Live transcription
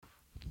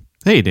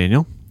Hey,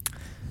 Daniel.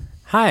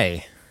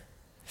 Hi,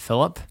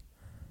 Philip.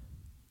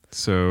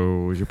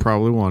 So you're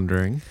probably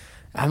wondering.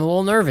 I'm a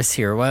little nervous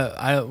here.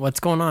 What's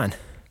going on?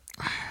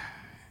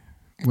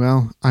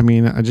 Well, I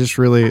mean, I just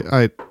really,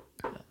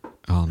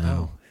 Oh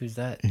no, Who's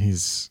that? oh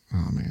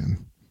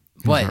man.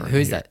 What? already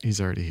Who's here. that?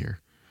 He's already here.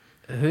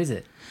 Who is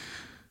it?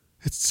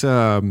 It's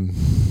Well,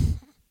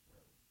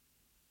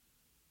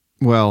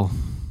 I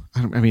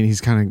mean,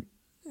 he's kind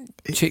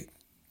of. Should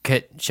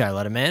I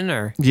let him in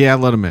or? Yeah,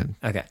 let him in.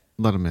 Okay.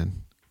 Let him in.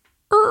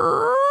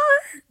 Oh,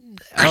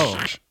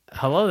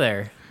 hello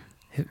there.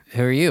 Who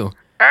are you?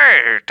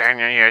 Hey,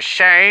 Daniel, you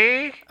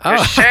say? Oh.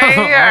 You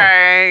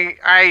say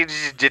I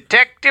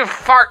Detective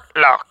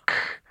Fartlock.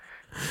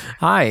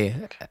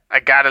 Hi. I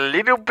got a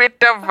little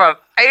bit of an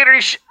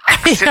Irish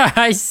accent, Yeah,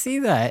 I see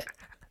that.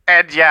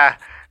 and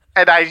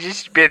I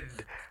just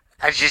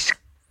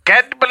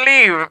can't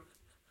believe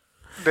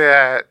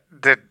the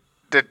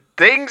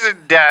things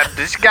that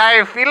this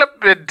guy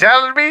Philip been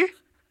telling me.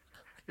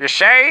 You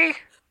say?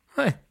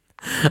 What?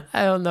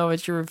 I don't know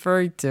what you're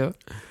referring to.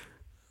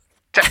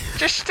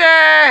 Just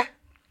I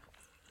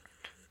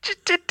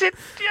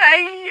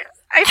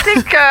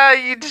think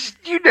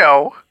you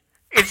know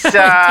it's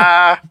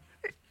I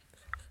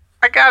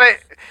got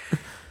it.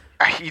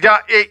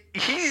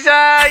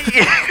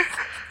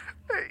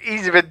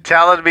 He's been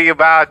telling me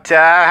about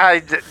how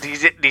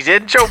these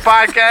intro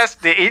podcasts,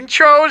 the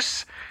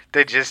intros.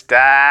 They just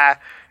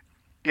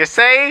you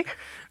say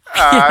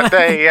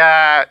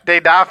they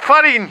not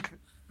funny.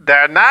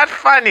 They're not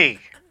funny.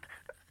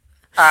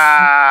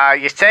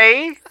 You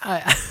say?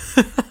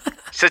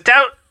 So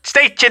don't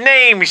state your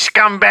name, you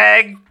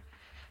scumbag.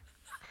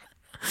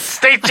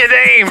 State your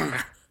name.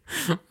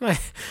 My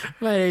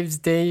name's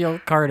Daniel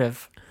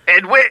Cardiff.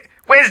 And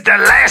where's the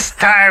last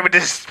time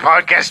this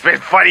podcast been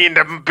funny in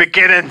the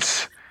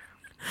beginnings?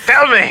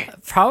 Tell me.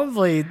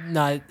 Probably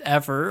not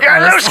ever. You're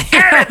a loose honestly.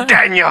 cannon,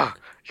 Daniel.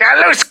 You're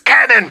a loose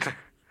cannon.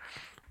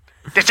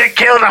 Did you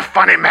kill the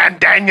funny man,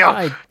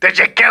 Daniel? Did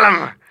you kill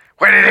him?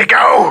 Where did he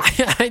go?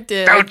 I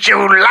did. Don't you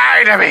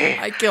lie to me.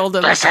 I killed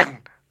him.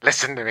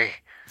 Listen to me.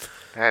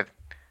 That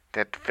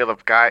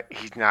Philip guy,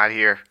 he's not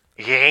here.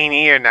 He ain't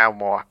here no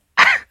more.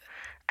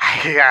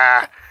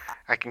 I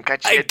can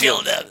cut you. I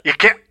killed him. You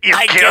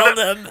I killed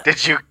killed him.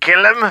 Did you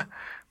kill him?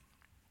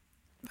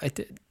 I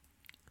did.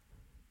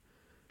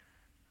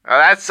 Well,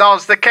 that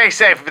solves the case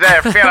safe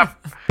there, Philip.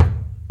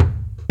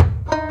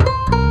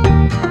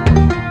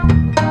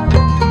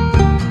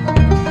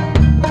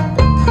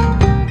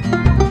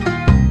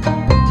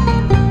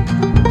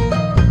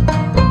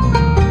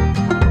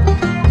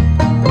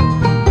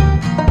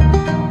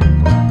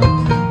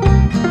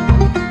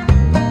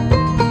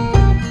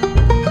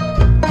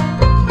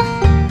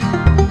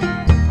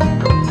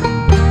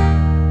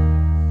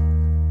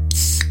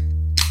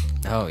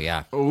 Oh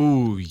yeah.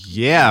 Oh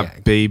yeah,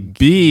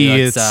 baby!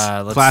 Let's,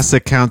 It's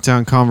Classic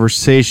Countdown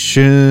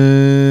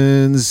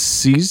Conversations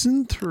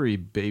Season 3,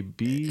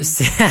 baby.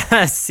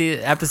 See,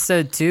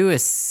 episode 2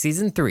 is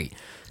season 3.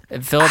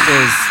 Philip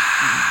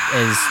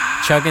is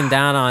chugging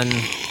down on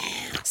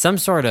some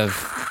sort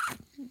of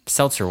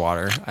seltzer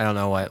water. I don't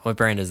know what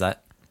brand is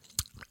that.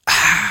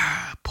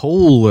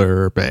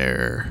 Polar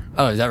Bear.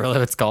 Oh, is that really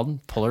what it's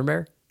called? Polar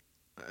bear?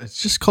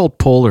 It's just called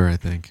Polar, I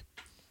think.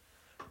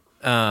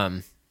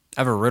 I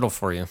have a riddle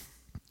for you.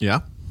 Yeah.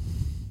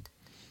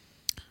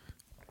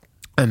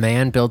 A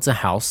man builds a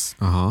house.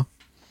 Uh-huh.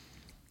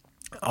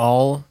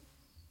 All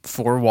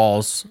 4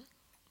 walls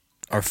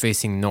are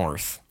facing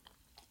north.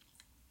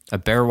 A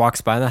bear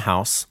walks by the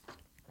house.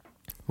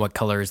 What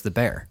color is the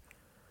bear?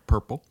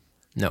 Purple.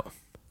 No.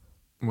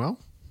 Well.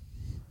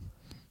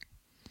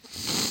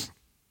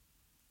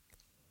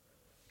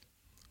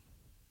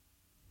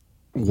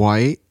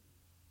 White.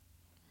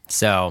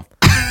 So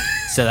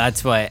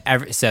that's what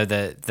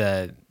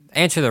the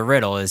answer to the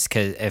riddle is,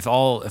 because if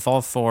all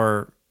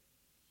 4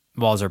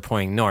 walls are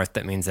pointing north,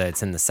 that means that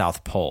it's in the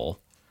South Pole.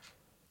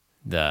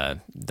 The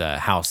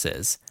house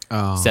is.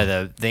 Oh. So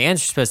the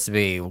answer is supposed to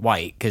be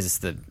white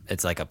because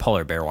it's like a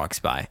polar bear walks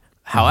by.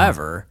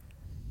 However,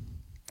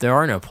 there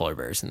are no polar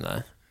bears in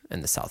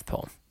the South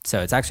Pole. So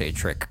it's actually a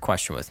trick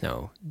question with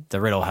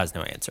the riddle has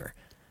no answer.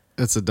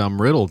 That's a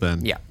dumb riddle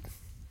then. Yeah.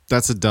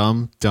 That's a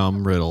dumb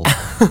riddle.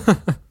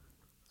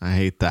 I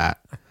hate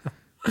that.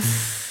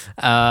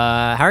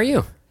 How are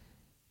you?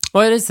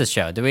 What is this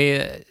show? Do we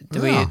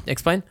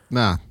explain?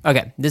 Nah.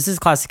 Okay, this is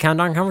Classic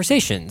Countdown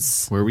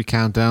Conversations. Where we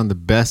count down the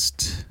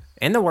best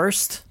And the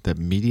worst. that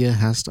media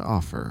has to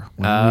offer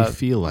when we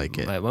feel like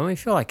it. When we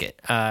feel like it.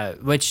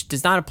 Which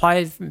does not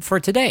apply for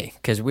today,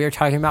 because we are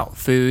talking about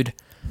food.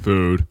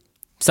 Food.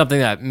 Something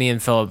that me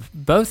and Philip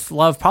both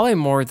love, probably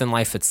more than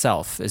life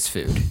itself, is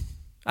food.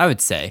 I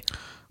would say.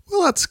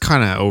 Well, that's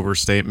kind of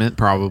overstatement,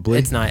 probably.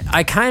 It's not.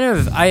 I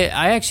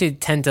actually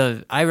tend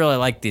to, I really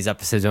like these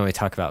episodes when we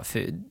talk about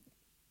food.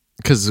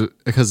 Because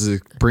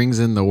it brings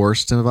in the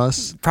worst of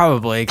us.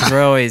 Probably,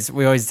 because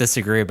we always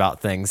disagree about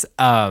things.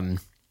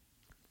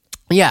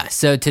 Yeah,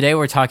 so today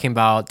we're talking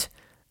about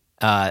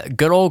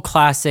Good old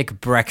classic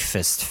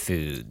breakfast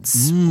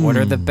foods. What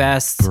are the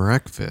best?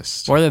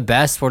 Breakfast. What are the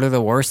best? What are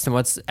the worst? And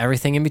what's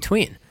everything in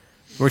between?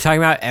 We're talking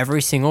about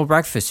every single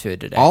breakfast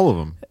food today. All of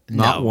them.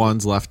 Not No.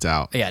 one's left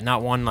out. Yeah,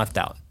 not one left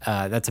out.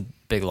 That's a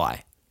big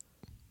lie.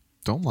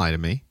 Don't lie to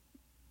me.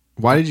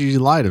 Why did you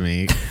lie to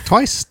me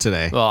twice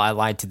today? Well, I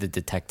lied to the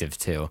detective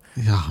too.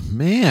 Oh,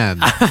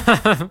 man.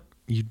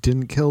 You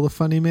didn't kill the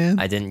funny man?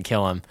 I didn't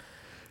kill him.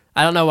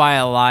 I don't know why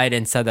I lied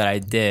and said that I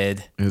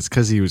did. It's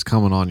because he was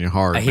coming on you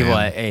hard, He man.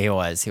 was.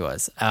 He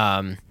was. He's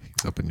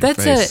up in your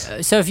That's face.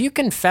 it. So if you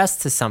confess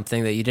to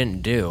something that you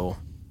didn't do,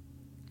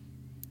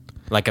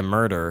 like a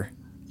murder,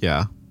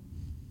 Yeah.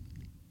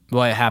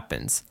 what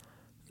happens?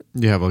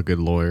 You have a good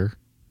lawyer.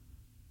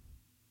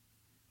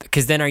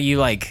 Because then are you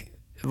like,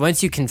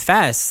 once you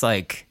confess,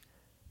 like,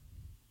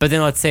 but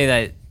then let's say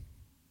that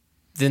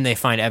then they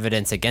find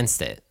evidence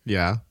against it.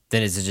 Yeah.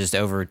 Then is it just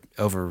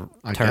overturned?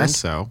 I guess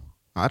so.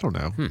 I don't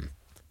know. Maybe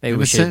we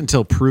Innocent should.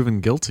 until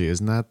proven guilty.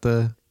 Isn't that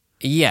the...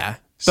 Yeah.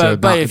 So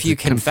But not- if you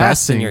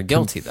confess, then you're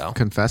guilty, though.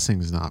 Confessing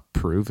is not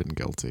proven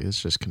guilty.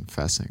 It's just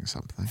confessing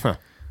something. Huh.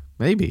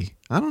 Maybe.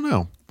 I don't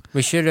know.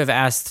 We should have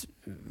asked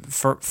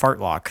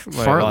Fartlock.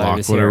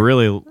 Fartlock would have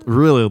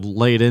really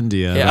laid into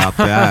you Yeah. about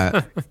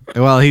that.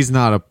 Well, he's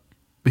not a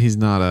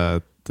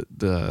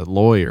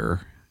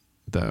lawyer,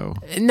 though.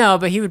 No,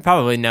 but he would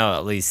probably know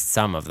at least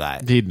some of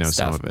that. He'd know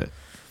stuff. some of it.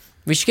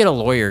 We should get a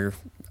lawyer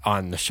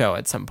on the show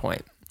at some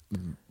point.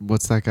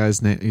 What's that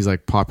guy's name? He's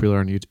like popular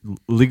on YouTube.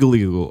 Legal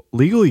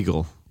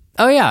Eagle.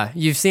 Oh yeah,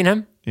 you've seen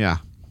him? Yeah.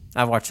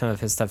 I've watched some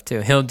of his stuff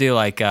too. He'll do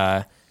like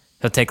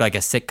he'll take like a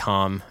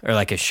sitcom or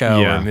like a show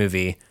or Yeah. a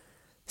movie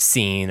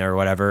scene or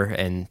whatever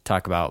and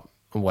talk about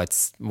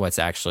what's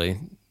actually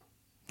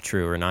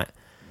true or not.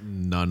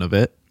 None of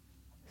it.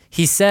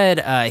 He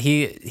said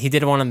he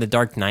did one on The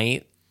Dark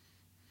Knight,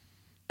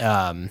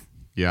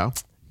 Yeah.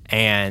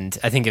 and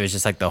I think it was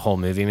just like the whole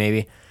movie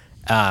maybe.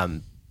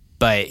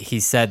 But he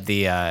said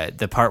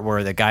the part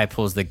where the guy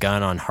pulls the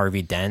gun on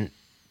Harvey Dent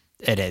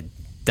and it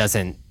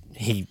doesn't.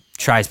 He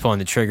tries pulling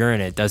the trigger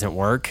and it doesn't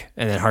work,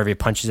 and then Harvey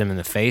punches him in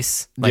the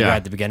face like Yeah. right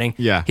at the beginning.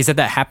 Yeah. He said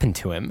that happened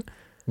to him.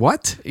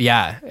 What?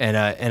 Yeah,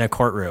 in a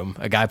courtroom,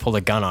 a guy pulled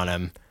a gun on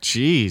him,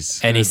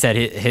 Jeez. and he said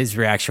his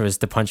reaction was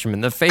to punch him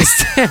in the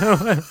face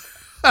too.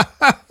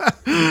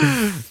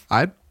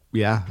 I'd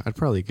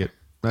probably get.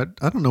 I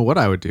don't know what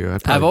I would do.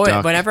 I'd probably I've always,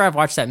 duck. whenever I've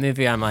watched that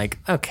movie, I'm like,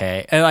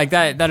 okay, and like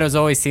that has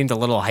always seemed a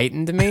little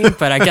heightened to me,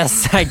 but I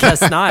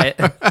guess not.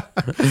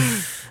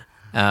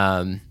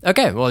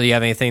 Okay, well, do you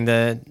have anything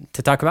to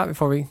talk about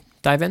before we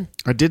dive in?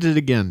 I did it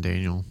again,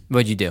 Daniel.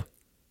 What'd you do?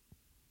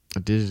 I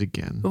did it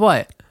again.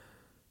 What?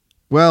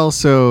 Well,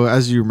 so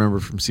as you remember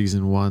from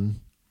season 1,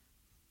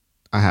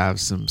 I have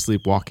some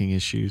sleepwalking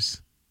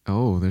issues.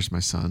 Oh, there's my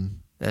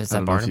son. Is I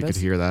that don't know if you Barnabas?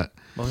 could hear that.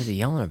 What was he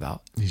yelling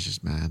about? He's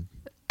just mad.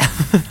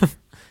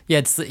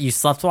 Yeah, you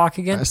slept walk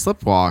again. I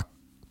sleepwalk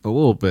a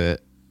little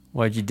bit.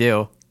 What'd you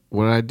do?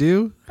 What did I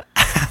do?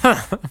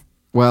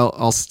 Well,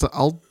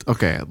 I'll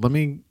okay. Let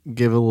me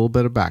give a little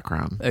bit of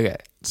background. Okay.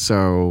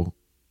 So,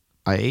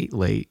 I ate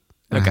late.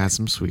 And Okay. I had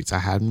some sweets. I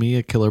had me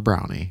a killer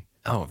brownie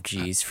Oh,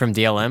 geez, from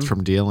DLM.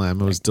 from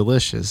DLM. It was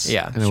delicious.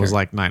 Yeah, and it was sure.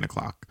 like 9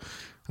 o'clock.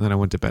 And then I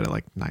went to bed at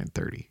like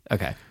 9:30.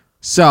 Okay.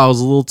 So I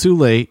was a little too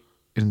late,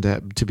 and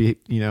to be,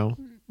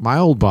 my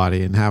old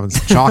body and having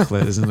some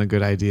chocolate isn't a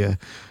good idea.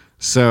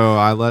 So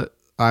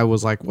I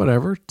was like,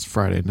 whatever. It's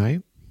Friday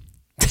night.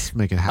 Let's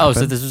make it happen. Oh,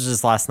 so this was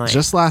just last night.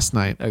 Just last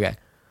night. Okay.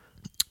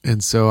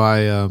 And so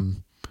I,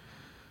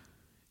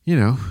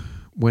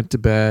 went to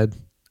bed,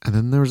 and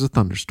then there was a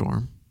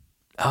thunderstorm.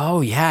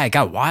 Oh yeah, it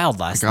got wild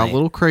last Got night. a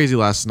little crazy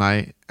last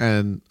night,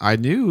 and I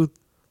knew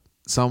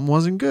something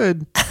wasn't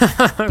good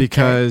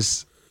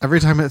because every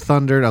time it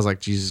thundered, I was like,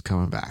 Jesus is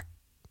coming back.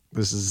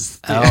 This is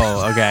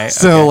Oh, okay.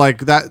 so okay. like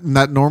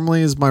that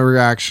normally is my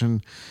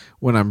reaction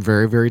when I'm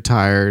very, very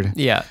tired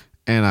Yeah.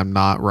 and I'm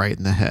not right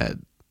in the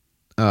head.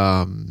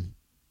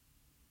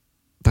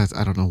 That's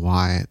I don't know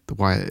why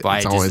Why it's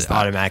it always just that.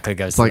 automatically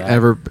goes It's to like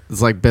that.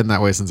 it's like been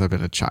that way since I've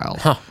been a child.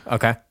 Huh.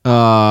 Okay.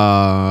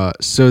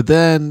 So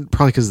then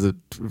probably because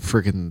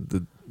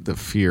the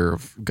fear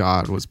of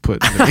God was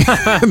put into me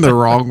in the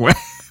wrong way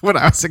when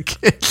I was a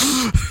kid.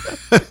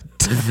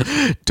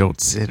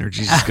 Don't sin or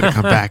Jesus is gonna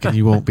come back and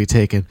you won't be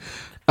taken.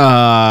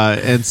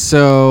 And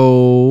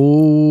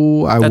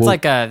so That's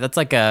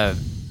like a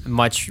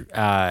much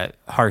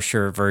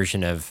harsher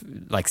version of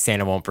like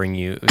Santa won't bring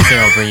you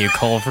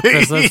coal for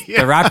Christmas.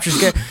 Yeah. The rapture's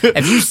gonna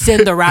if you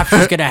sin, the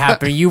rapture's gonna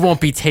happen. You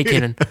won't be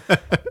taken.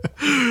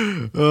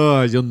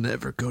 Oh, you'll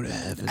never go to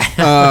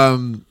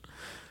heaven.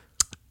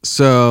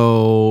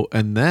 So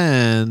and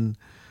then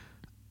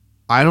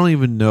I don't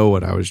even know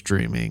what I was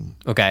dreaming.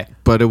 Okay.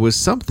 But it was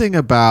something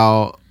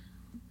about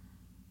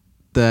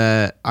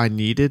that I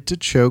needed to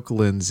choke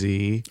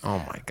Lindsay, Oh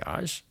my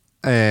gosh.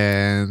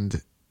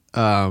 and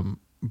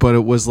but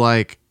it was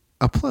like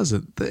a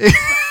pleasant thing.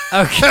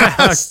 Okay.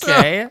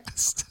 Okay.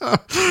 So,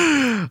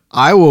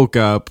 I woke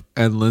up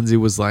and Lindsay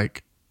was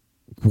like,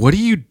 "What are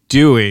you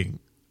doing?"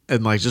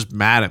 and like just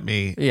mad at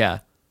me, Yeah.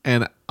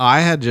 and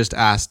I had just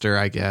asked her,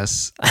 I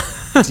guess,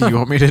 do you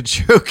want me to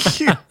choke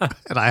you?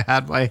 And I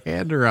had my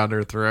hand around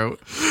her throat.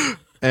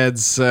 And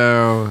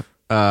so,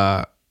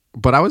 but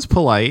I was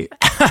polite.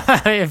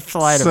 You're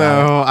polite about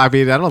So, I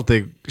mean, I don't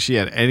think she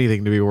had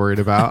anything to be worried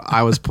about.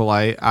 I was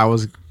polite. I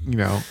was,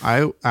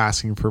 I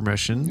asking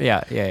permission.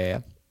 it. Yeah.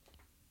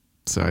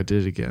 So I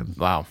did it again.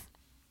 Wow.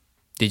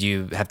 Did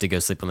you have to go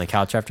sleep on the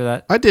couch after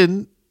that? I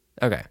didn't.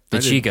 Okay.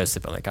 Did she go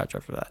sleep on the couch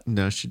after that?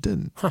 No, she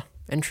didn't. Huh.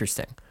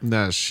 Interesting.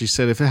 No, she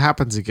said, if it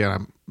happens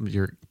again,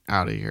 you're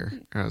out of here.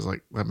 And I was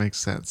like, that makes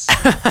sense.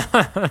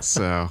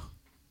 So,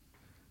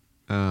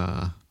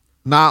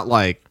 not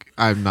like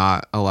I'm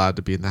not allowed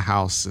to be in the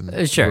house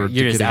and Sure, we're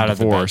you're just getting out of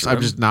the divorced. I'm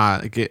bedroom. just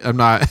not. I'm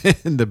not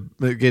in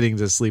the getting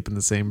to sleep in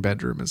the same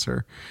bedroom as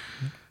her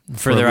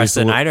For the at rest least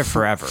of the a night or little-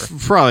 forever?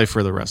 Probably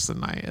for the rest of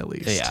the night at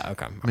least. Yeah,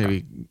 okay.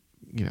 Maybe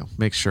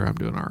make sure I'm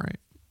doing all right.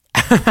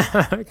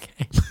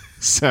 Okay.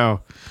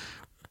 So,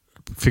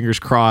 fingers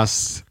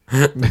crossed.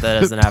 That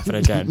doesn't happen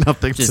again.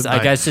 Nothing Just tonight.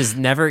 I guess just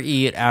never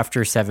eat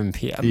after 7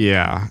 p.m.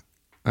 Yeah,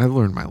 I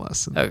learned my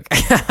lesson.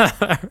 Okay.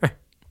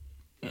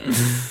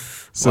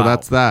 So Wow.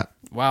 that's that.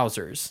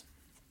 Wowzers.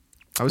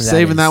 I was That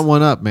saving is- that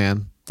one up,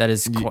 man. That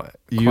is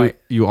quite.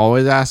 You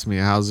always ask me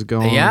how's it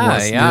going, Yeah,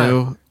 what's yeah.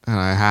 new, and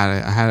I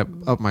had it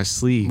up my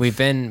sleeve. We've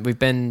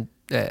been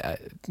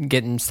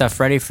getting stuff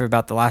ready for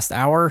about the last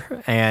hour,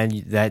 and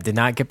that did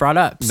not get brought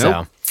up.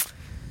 Nope.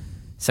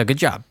 So good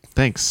job.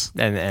 Thanks.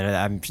 And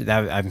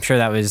I'm sure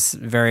that was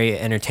very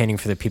entertaining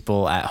for the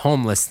people at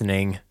home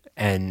listening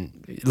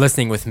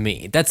with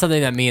me. That's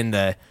something that me and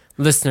the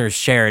listeners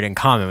shared in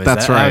common.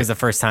 That's That right. was the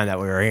first time that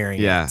we were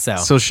hearing Yeah. it.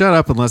 So shut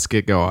up and let's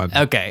get going.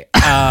 Okay.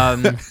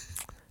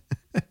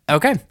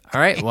 Okay. All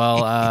right.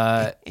 Well,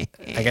 I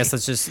guess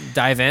let's just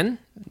dive in.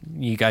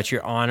 You got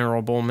your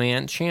honorable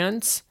man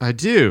chance. I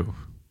do.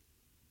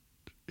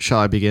 Shall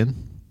I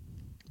begin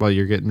while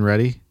you're getting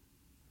ready?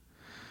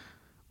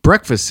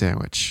 Breakfast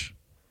sandwich.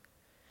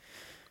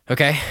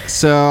 Okay.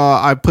 So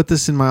I put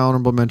this in my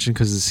honorable mention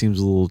because it seems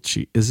a little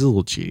cheat. It's a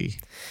little cheaty.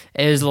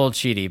 It is a little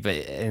cheaty,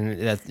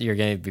 but you're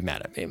going to be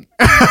mad at me.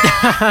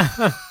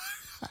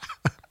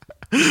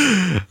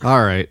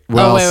 All right.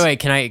 Well, Oh, wait.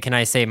 Can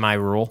I say my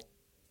rule?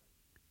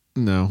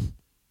 No,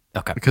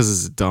 Okay. because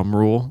it's a dumb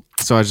rule.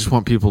 So I just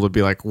want people to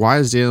be like, "Why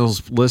is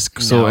Daniel's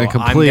list so No,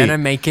 incomplete?" I'm going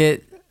to make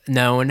it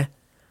known.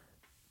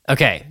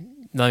 Okay.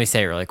 Let me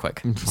say it really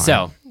quick.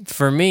 So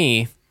for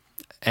me,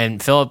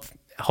 and Philip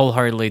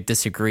wholeheartedly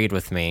disagreed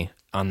with me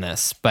on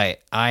this, but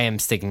I am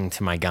sticking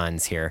to my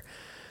guns here.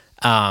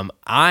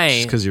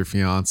 because your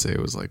fiance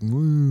was like,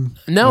 No,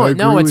 I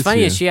agree what's with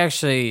funny you.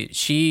 is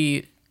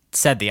she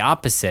said the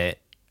opposite,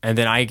 and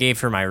then I gave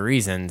her my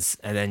reasons,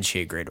 and then she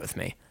agreed with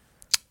me.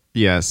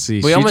 "Yeah,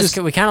 see, We she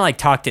kind of like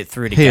talked it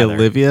through Hey, together.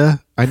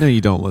 Olivia, I know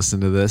you don't listen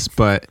to this,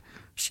 but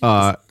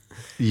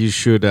you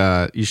should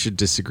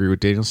disagree with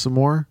Daniel some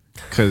more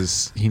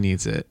because he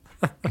needs it.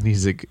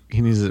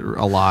 He needs it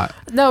a lot.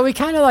 No, we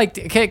kind of like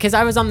because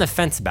I was on the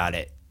fence about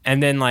it,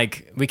 and then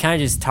like we kind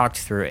of just talked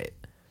through it.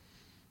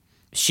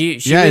 She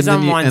Yeah, was and then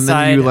on you- one and then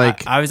side. you,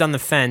 like, I was on the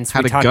fence.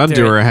 Had we a talked gun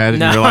through to her it. head, and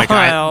No, you're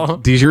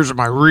like, "These are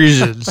my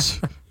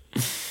reasons."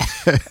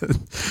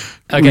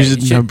 Okay,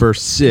 Reason number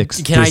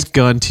 6: Can this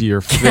gun to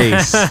your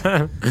face.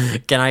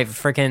 Can I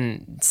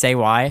freaking say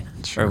why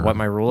or what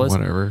my rule is?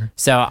 Whatever.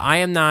 So I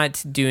am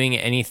not doing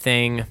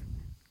anything.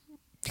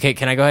 Okay,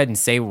 can I go ahead and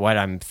say what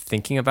I'm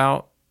thinking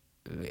about?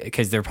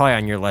 Because they're probably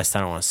on your list. I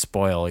don't want to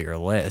spoil your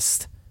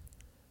list.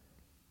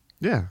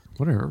 Yeah,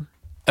 whatever.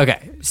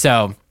 Okay,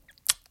 so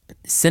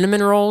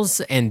cinnamon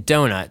rolls and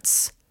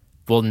donuts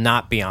will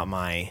not be on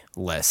my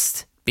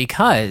list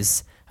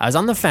because I was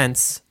on the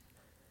fence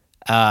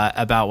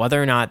about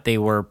whether or not they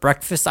were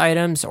breakfast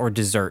items or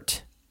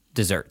desserts.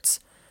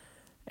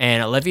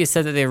 And Olivia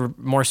said that they were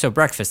more so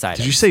breakfast items.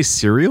 Did you say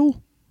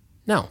cereal?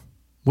 No,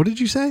 What did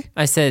you say?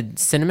 I said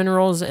cinnamon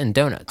rolls and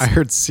donuts. I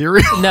heard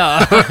cereal. No.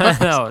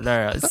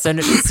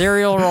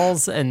 Cereal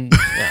rolls and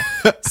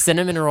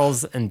cinnamon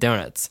rolls and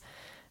donuts.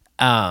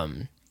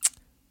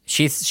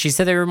 She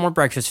said they were more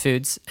breakfast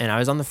foods, and I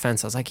was on the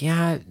fence. I was like,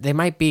 yeah, they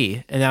might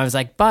be. And I was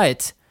like,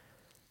 but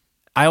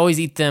I always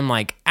eat them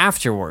like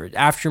afterward,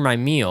 after my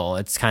meal.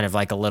 It's kind of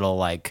like a little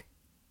like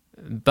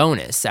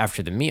bonus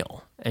after the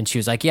meal. And she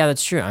was like, yeah,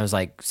 that's true. I was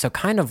like, so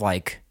kind of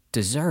like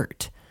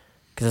dessert.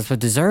 Because that's what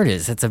dessert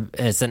is.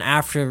 It's an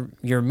after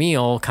your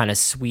meal kind of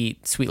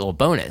sweet little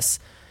bonus.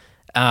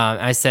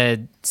 I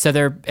said so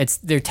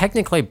they're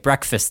technically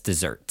breakfast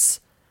desserts.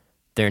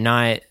 They're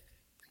not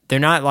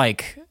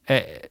like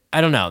I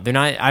don't know. They're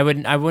not. I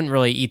wouldn't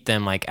really eat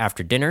them like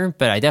after dinner,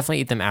 but I definitely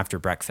eat them after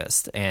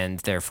breakfast, and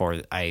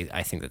therefore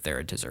I think that they're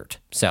a dessert.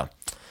 So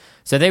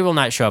they will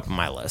not show up on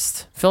my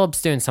list.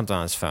 Philip's doing something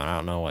on his phone. I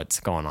don't know what's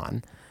going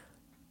on.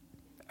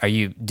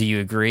 Do you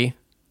agree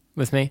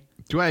with me?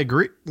 Do I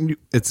agree?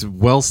 It's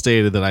well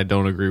stated that I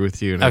don't agree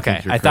with you. And Okay,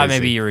 think you're I thought crazy.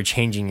 maybe you were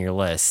changing your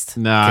list.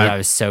 No, 'cause I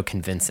was so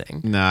convincing.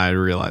 No, I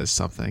realized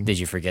something. Did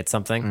you forget I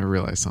something?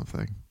 realized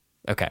something.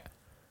 Okay.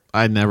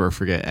 I never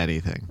forget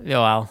anything. Yeah,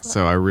 well,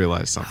 So I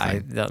realized I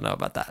something. don't know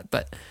about that,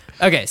 but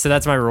okay. So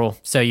that's my rule.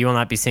 So you will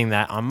not be seeing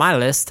that on my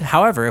list.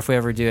 However, if we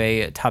ever do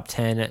a top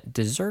 10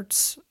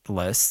 desserts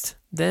list,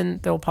 then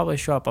they'll probably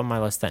show up on my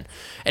list then.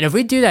 And if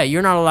we do that,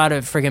 you're not allowed to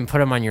freaking put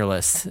them on your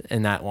list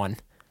in that one.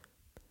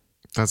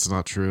 That's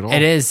not true at all.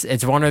 It is.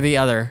 It's one or the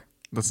other.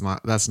 That's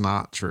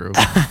not true.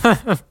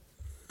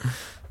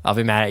 I'll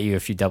be mad at you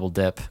if you double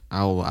dip.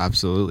 I will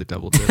absolutely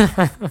double dip.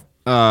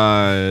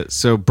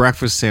 So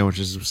breakfast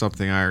sandwiches is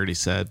something I already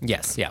said.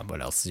 Yes. Yeah.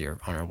 What else is your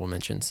honorable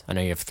mentions? I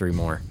know you have 3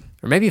 more,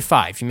 or maybe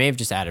 5. You may have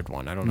just added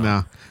 1. I don't know.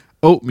 No.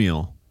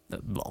 Oatmeal.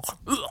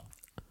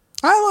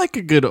 I like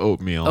a good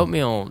oatmeal.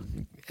 Oatmeal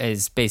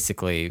is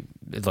basically,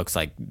 it looks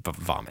like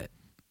vomit.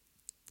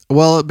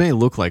 Well, it may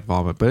look like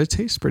vomit, but it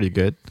tastes pretty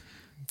good.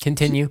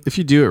 Continue. If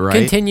you do it right.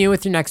 Continue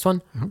with your next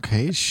one.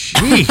 Okay,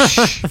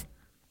 sheesh.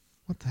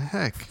 What the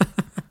heck?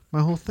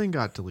 My whole thing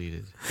got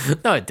deleted.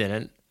 No, it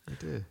didn't. It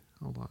did.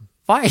 Hold on.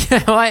 Why?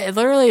 Why?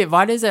 Literally,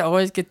 why does it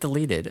always get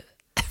deleted?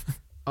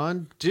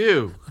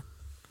 Undo.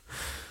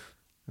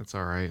 That's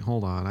all right.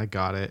 Hold on. I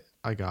got it.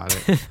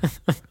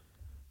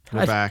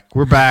 We're back.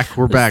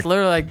 It's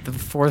literally like the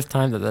 4th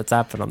time that that's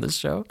happened on this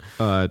show.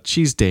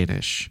 Cheese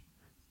Danish.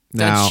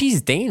 Now,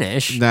 she's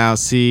Danish. Now,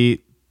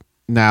 see,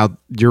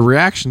 your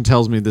reaction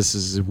tells me this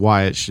is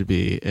why it should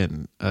be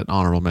in an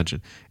honorable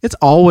mention. It's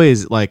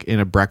always like in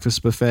a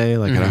breakfast buffet,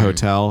 like at a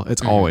hotel.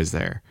 It's always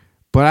there.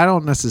 But I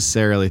don't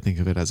necessarily think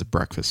of it as a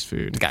breakfast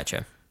food.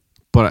 Gotcha.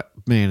 But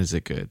man, is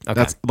it good. Okay.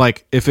 That's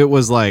like, if it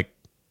was like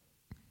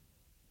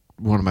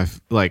one of my,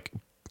 like,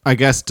 I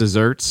guess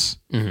desserts,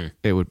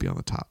 it would be on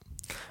the top.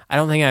 I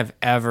don't think I've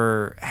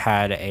ever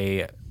had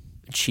a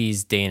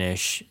cheese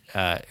Danish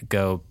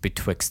go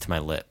betwixt my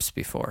lips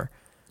before.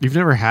 You've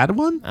never had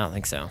one? I don't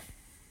think so.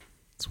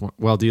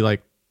 Well, do you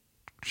like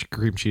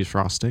cream cheese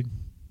frosting?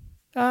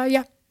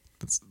 Yeah.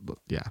 That's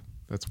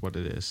what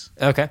it is.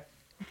 Okay.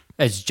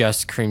 It's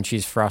just cream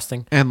cheese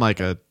frosting. And like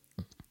a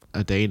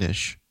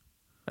Danish.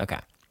 Okay.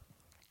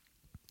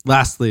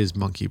 Lastly is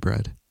monkey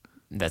bread,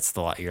 That's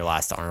your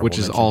last honorable which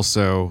is mention.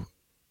 also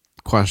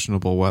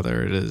questionable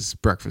whether it is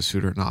breakfast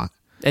food or not.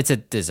 It's a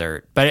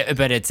dessert, but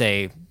it's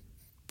a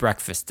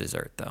breakfast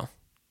dessert though.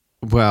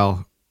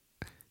 Well,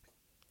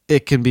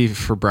 it can be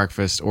for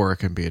breakfast or it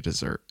can be a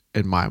dessert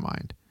in my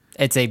mind.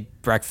 It's a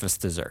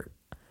breakfast dessert.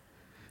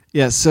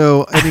 Yeah,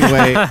 so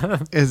anyway,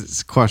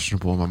 it's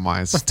questionable in my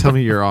mind. So tell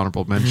me your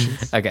honorable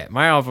mentions. Okay,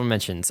 my honorable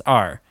mentions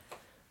are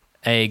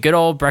a good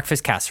old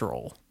breakfast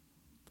casserole.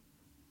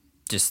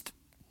 Just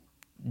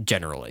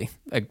generally,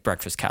 a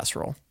breakfast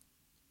casserole.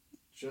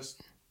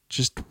 Just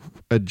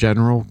a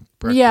general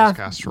breakfast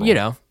casserole. You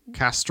know,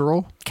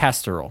 Casserole?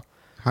 casserole.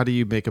 How do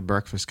you make a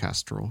breakfast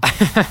casserole?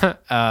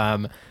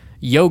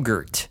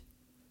 Yogurt.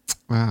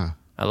 Ah,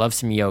 I love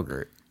some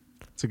yogurt.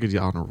 it's a good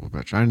honorable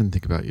mention. I didn't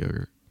think about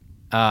yogurt.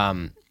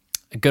 A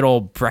good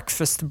old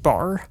breakfast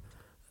bar.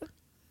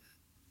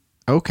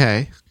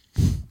 Okay.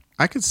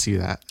 I could see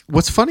that.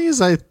 What's funny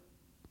is I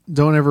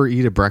don't ever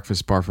eat a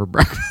breakfast bar for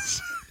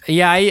breakfast.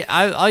 Yeah,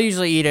 I'll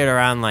usually eat it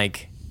around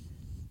like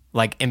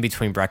in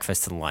between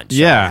breakfast and lunch.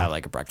 Yeah. I have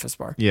like a breakfast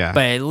bar. Yeah.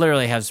 But it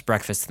literally has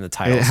breakfast in the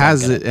title. It so I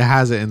has get it. It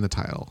has it in the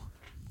title.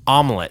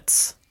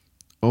 Omelets.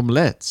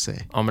 Omelette. Eh?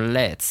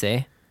 Omelets,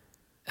 eh?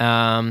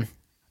 That's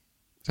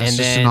and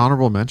just then, an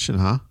honorable mention,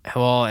 huh?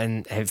 well,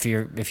 and if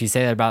you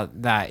say that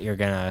about that, you're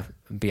gonna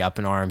be up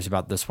in arms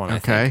about this one. I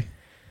think. Okay.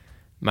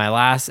 My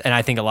last, and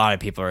I think a lot of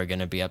people are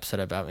gonna be upset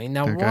about me.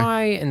 Now, Okay.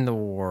 why in the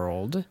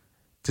world?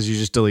 Did you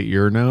just delete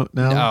your note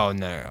now? Oh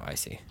no, I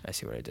see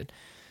what I did.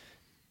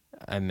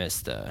 I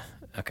missed.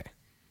 Okay.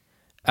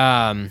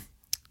 My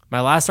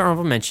last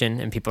honorable mention,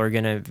 and people are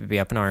gonna be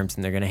up in arms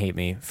and they're gonna hate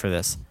me for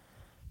this.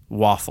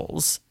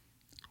 Waffles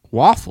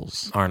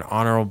Waffles. are an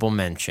honorable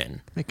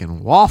mention.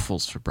 Making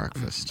waffles for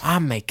breakfast.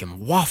 I'm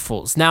making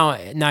waffles. Now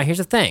here's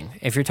the thing.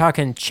 If you're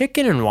talking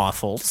chicken and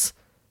waffles,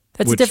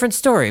 that's a Which- different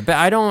story. But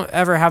I don't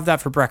ever have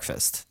that for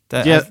breakfast.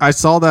 Yeah, I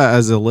saw that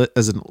as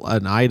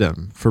an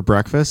item for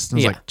breakfast. I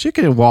was Yeah. like,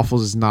 chicken and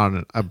waffles is not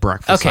a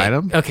breakfast Okay.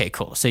 item. Okay.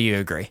 Cool. So you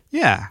agree?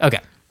 Yeah. Okay.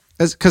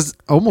 Because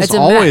almost It's a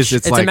always mesh.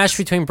 it's It's like a mesh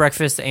between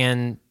breakfast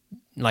and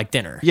like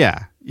dinner.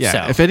 Yeah. Yeah.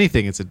 So- If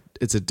anything, it's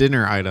a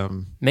dinner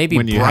item. Maybe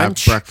when you have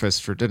brunch.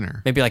 breakfast for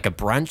dinner. Maybe like a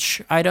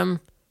brunch item.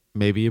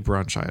 Maybe a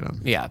brunch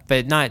item. Yeah,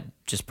 but not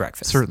just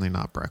breakfast. Certainly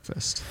not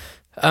breakfast.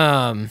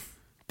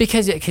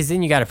 Because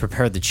then you got to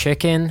prepare the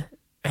chicken,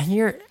 and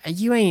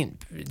you ain't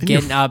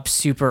getting up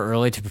super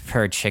early to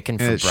prepare chicken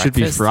for And it breakfast. should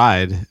be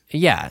fried.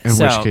 Yeah. In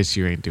which case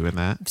you ain't doing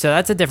that. So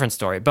that's a different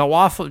story. But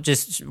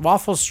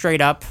waffles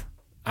straight up,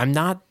 I'm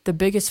not the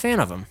biggest fan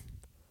of them.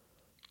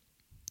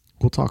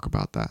 We'll talk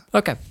about that.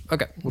 Okay. We'll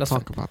That's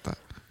talk fine. about that.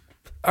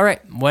 All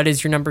right. What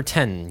is your number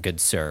 10, good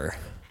sir?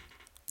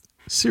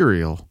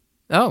 Cereal.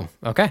 Oh,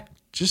 okay.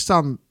 Just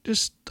on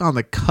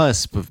the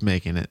cusp of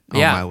making it on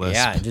Yeah. my list.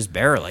 Yeah, just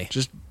barely.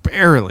 Just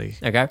barely.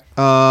 Okay. It's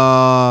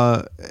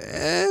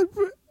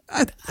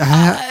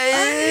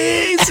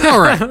all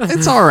right.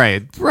 It's all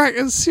right.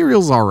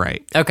 Cereal's all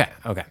right. Okay.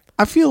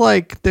 I feel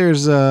like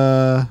there's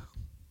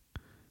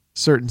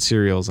Certain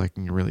cereals I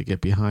can really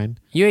get behind.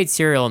 You ate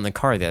cereal in the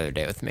car the other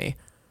day with me.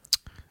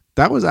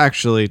 That was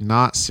actually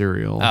not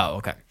cereal. Oh,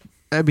 okay.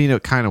 I mean,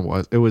 it kind of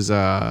was. It was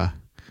granola,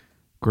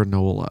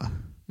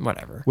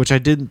 Whatever. which I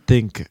didn't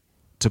think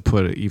to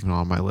put it even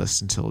on my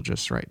list until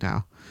just right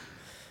now.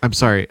 I'm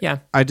sorry. Yeah.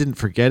 I didn't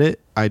forget it.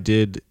 I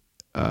did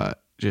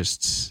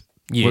just...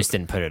 You just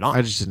didn't put it on.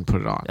 I just didn't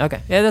put it on.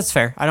 Okay. Yeah, that's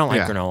fair. I don't like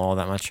Yeah. granola all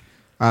that much.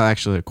 I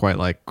actually quite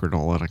like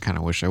granola, and I kind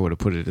of wish I would have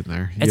put it in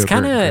there. It's Yogurt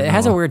kind of, and it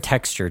has a granola. weird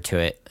texture to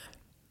it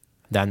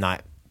that I'm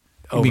not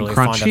You mean overly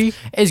fond crunchy? of.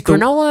 Is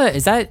granola,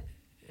 is that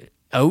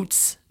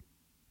oats?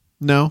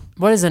 No.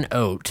 What is an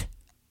oat?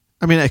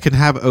 I mean, it can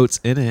have oats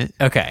in it.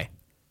 Okay.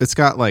 It's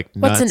got like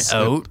nuts. What's an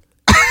oat?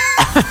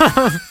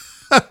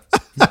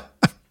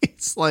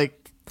 It's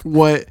like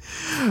what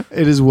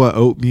it is. What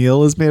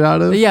oatmeal is made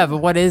out of? Yeah, but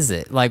what is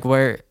it? Like,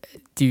 where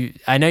do you,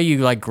 I know you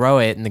like grow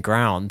it in the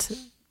ground,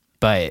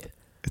 but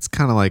It's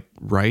kind of like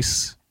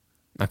rice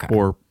okay.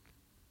 or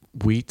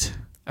wheat,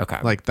 Okay.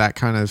 like that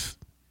kind of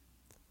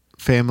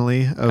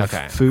family of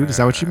Okay. food. Is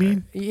that what you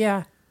mean?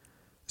 Yeah.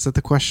 Is that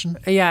the question?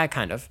 Yeah,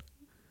 kind of.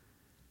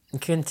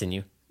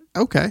 Continue.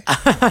 Okay.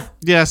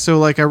 Yeah. So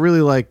like, I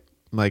really like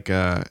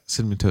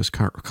cinnamon toast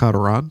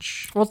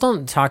crunch. Well,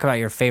 don't talk about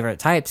your favorite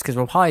types because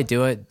we'll probably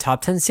do a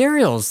top 10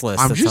 cereals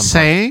list. I'm at just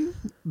some point.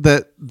 saying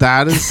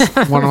that is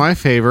one of my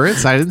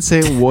favorites. I didn't say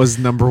it was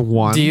number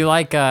one. Do you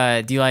like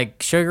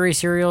sugary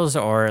cereals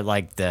or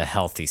like the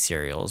healthy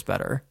cereals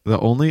better? The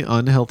only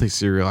unhealthy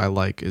cereal I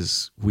like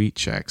is Wheat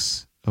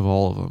Chex of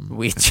all of them.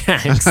 Wheat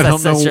Chex. I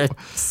don't That's such know-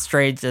 a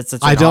strange. That's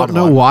such. I an don't odd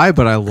know one. why,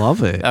 but I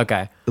love it.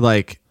 Okay.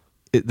 Like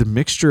the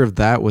mixture of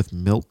that with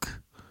milk,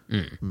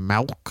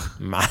 Milk.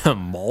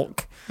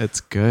 it's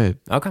good.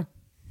 Okay.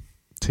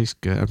 Tastes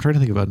good. I'm trying to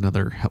think about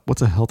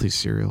what's a healthy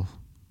cereal?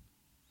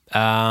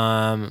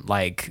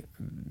 Like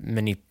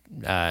mini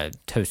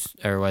toast,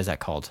 or what is that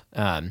called?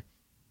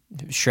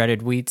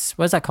 Shredded wheats.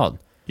 What is that called?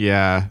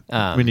 Yeah,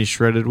 mini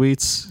shredded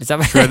wheats. Is that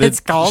what shredded, it's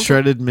called?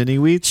 Shredded mini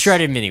wheats.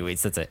 Shredded mini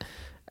wheats. That's it.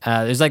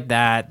 There's like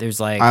that. There's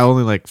like I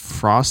only like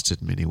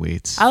frosted mini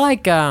wheats. I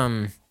like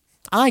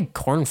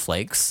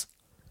cornflakes.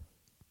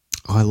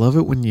 Oh, I love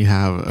it when you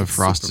have a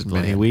frosted mini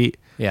brilliant. wheat.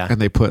 Yeah. And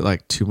they put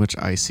like too much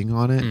icing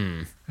on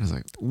it. It's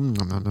like, nom,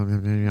 nom,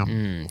 nom, nom,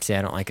 nom. See,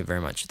 I don't like it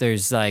very much.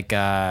 There's like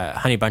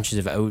honey bunches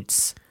of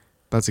oats.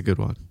 That's a good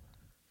one.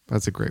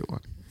 That's a great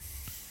one.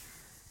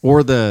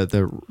 Or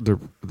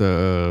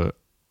the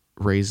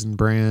Raisin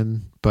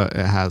Bran, but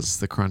it has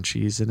the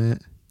crunchies in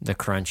it. The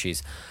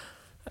crunchies.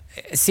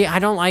 See, I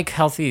don't like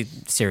healthy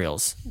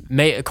cereals.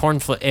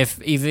 Cornflake.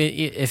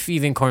 If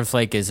even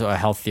cornflake is a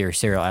healthier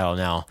cereal, I don't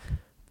know.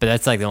 But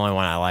that's like the only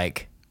one I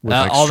like. With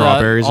like all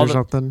strawberries all or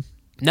something.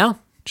 No,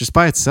 Just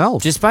by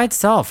itself. just by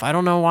itself. I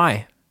don't know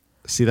why.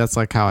 See, that's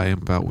like how I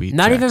am about Wheat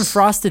Not Chex. even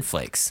Frosted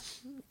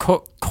Flakes.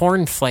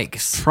 Corn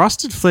Flakes.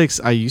 Frosted Flakes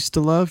I used to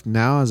love.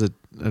 Now as a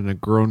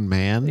grown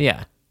man.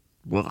 Yeah.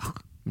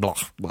 Ugh. Blah.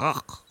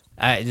 Ugh.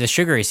 The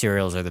sugary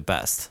cereals are the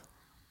best.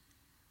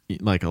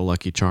 Like a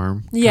Lucky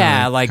Charm.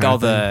 Yeah, kinda- like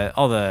kinda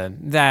all thing.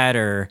 the that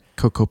or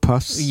Cocoa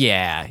Puffs.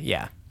 yeah.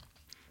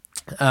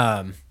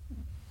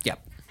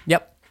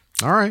 Yep.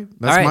 All right.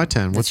 That's All right, my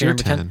 10. that's What's your your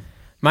number 10? 10?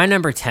 My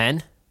number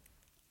 10,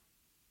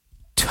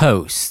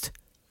 toast.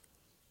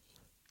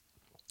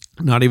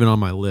 Not even on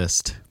my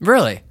list.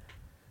 Really?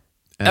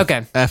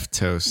 Okay. F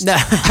toast. No,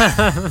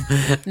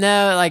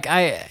 like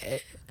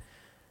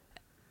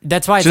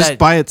that's why Just that,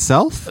 by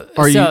itself?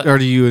 Or so- or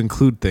do you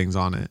include things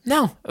on it?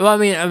 no.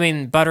 Well, I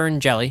mean butter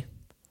and jelly,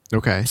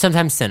 Okay.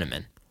 sometimes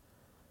cinnamon.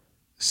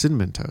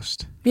 Cinnamon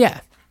toast.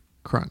 Yeah.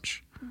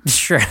 Crunch.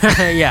 Sure.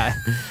 Yeah.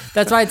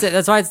 That's why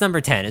it's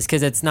number 10 is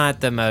because it's not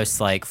the most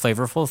like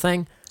flavorful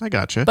thing, I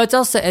gotcha. but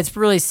it's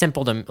really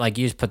simple to like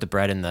you just put the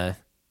bread in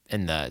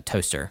the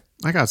toaster.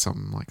 I got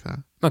something like that.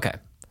 Okay.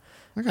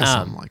 I got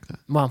something like that.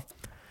 Well,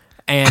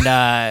 and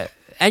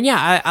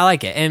yeah, I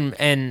like it,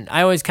 and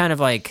I always kind of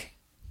like,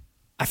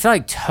 I feel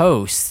like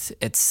toast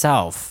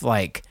itself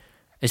like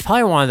is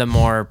probably one of the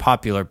more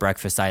popular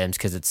breakfast items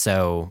because it's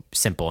so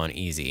simple and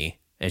easy.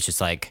 It's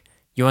just like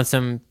you want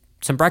some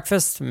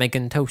breakfast,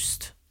 making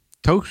toast.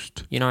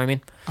 Toast. You know what I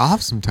mean? I'll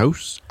have some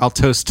toast. I'll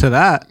toast to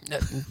that.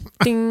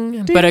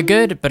 Ding. But a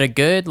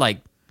good like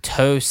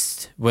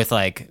toast with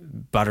like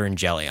butter and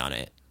jelly on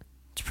it.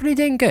 It's pretty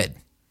dang good.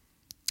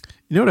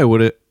 You know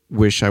what I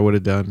wish I would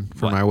have done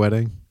for What? my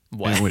wedding?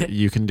 What? And what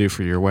you can do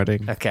for your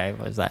wedding? Okay,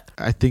 what was that?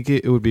 I think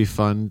it would be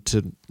fun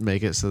to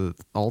make it so that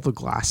all the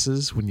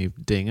glasses, when you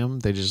ding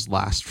them, they just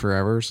last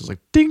forever. So it's like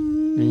ding,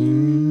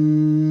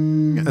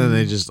 and then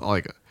they just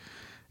like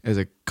as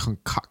a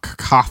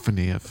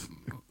cacophony of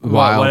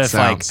wild What if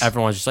sounds. like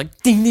everyone's just like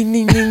ding ding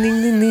ding ding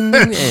ding ding ding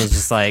ding, and it's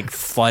just like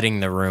flooding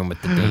the room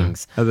with the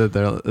dings. And then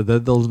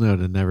they'll know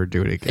to never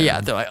do it again.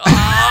 Yeah, they're like,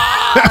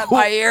 ah,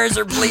 my ears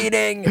are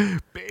bleeding.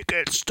 Make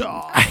it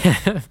stop.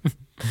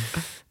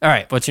 All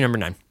right, what's your number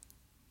 9?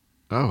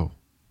 Oh,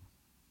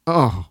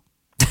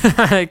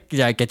 Did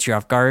I get you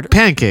off guard?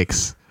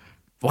 pancakes.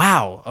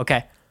 Wow.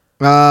 Okay.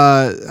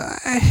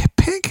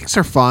 Pancakes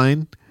are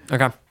fine.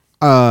 Okay.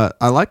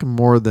 I like them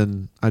more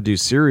than I do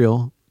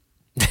cereal.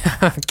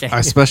 Okay. I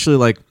especially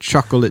like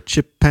chocolate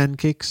chip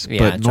pancakes, Yeah,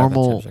 but chocolate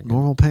normal chips are good.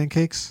 normal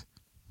pancakes,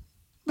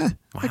 I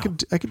Wow.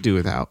 could do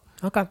without.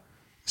 Okay.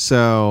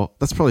 So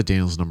that's probably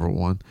Daniel's number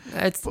one.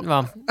 It's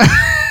well.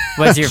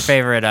 What's your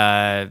favorite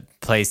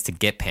place to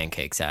get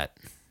pancakes at?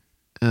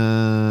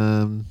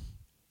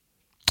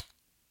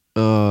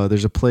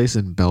 There's a place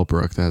in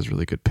Bellbrook that has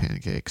really good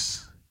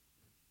pancakes.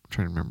 I'm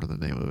trying to remember the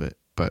name of it,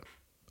 but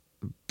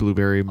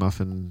Blueberry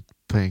Muffin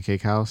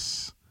Pancake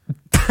House.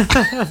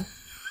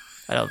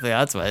 I don't think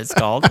that's what it's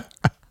called.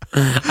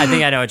 I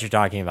think I know what you're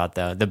talking about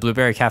though. The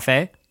Blueberry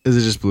Cafe. Is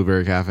it just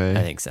Blueberry Cafe?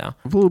 I think so.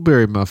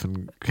 Blueberry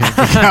Muffin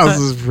Pancake House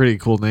is a pretty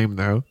cool name,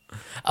 though.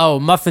 Oh,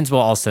 muffins will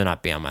also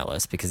not be on my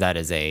list because that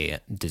is a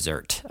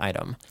dessert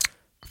item,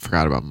 I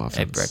forgot about a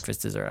muffins.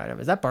 breakfast dessert item.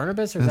 Is that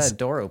Barnabas or is that a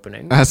door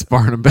opening? That's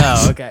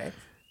Barnabas. Oh, okay.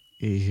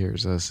 He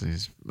hears us and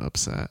he's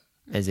upset.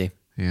 Is he?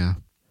 Yeah.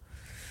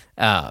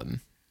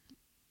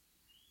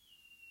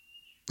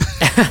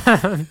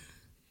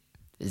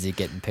 Is he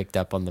getting picked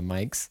up on the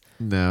mics?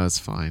 No, it's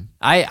fine.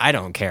 I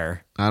don't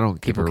care. I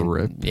don't give a Can,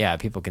 rip. Yeah,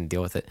 people can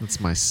deal with it. It's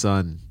my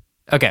son.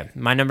 Okay,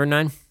 my number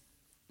 9,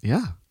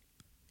 Yeah.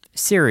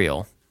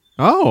 cereal.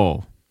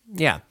 Oh.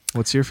 Yeah.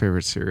 What's your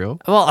favorite cereal?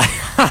 Well,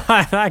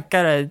 I'm not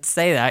gonna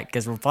say that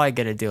because we're probably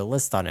gonna do a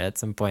list on it at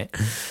some point.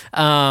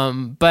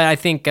 But I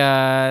think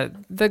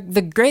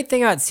the great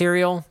thing about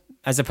cereal,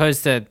 as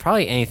opposed to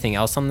probably anything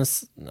else on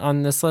this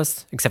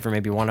list, except for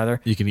maybe one other,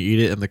 You can eat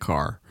it in the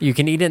car. you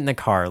can eat it in the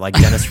car like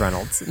Dennis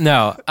Reynolds.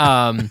 No,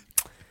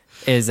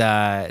 is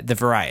the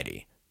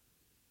variety.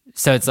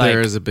 So it's like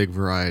There is a big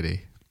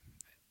variety.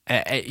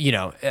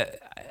 no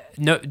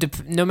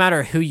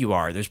matter who you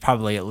are, there's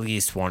probably at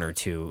least one or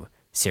two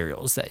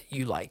cereals that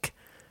you like.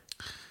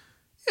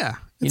 Yeah.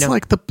 It's know-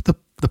 like the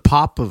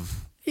pop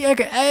of Yeah,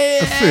 okay.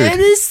 food. It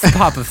is the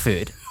pop of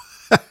food.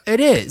 It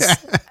is.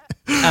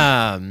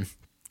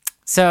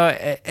 So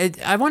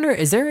I wonder,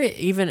 is there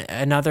even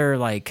another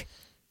like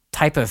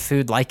type of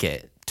food like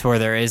it to where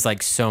there is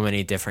like so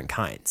many different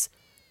kinds?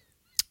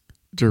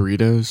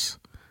 Doritos.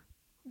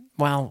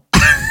 Well,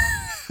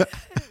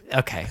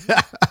 okay.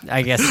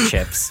 I guess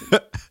chips.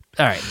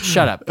 All right,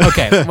 shut up.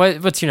 Okay,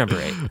 what's your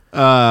number 8?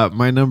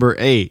 My number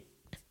 8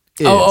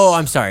 is... Oh,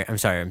 I'm sorry. I'm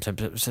so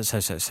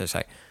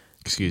sorry.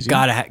 Excuse you?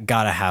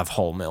 Gotta have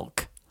whole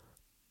milk.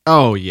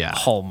 Oh, yeah.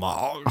 Whole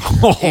milk.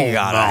 You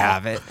gotta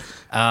have it.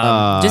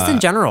 Just in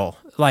general,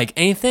 like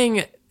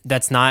anything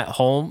that's not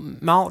whole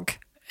milk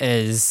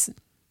is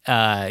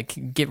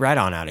get right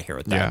on out of here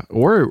with that. Yeah.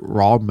 Or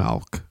raw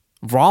milk.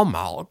 Raw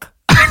milk.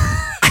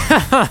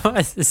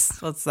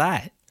 What's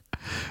that?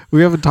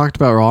 We haven't talked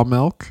about raw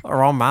milk.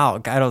 Raw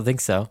milk? I don't think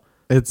so.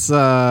 It's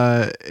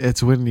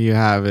when you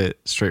have it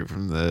straight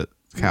from the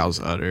cow's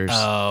udders.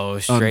 Oh,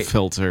 straight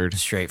Unfiltered.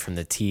 from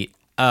the teat.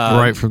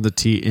 Right from the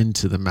teat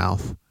into the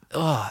mouth.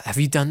 Oh, have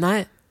you done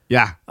that?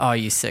 Yeah. Oh,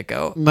 you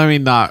sicko. I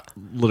mean, not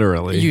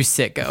literally. You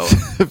sicko.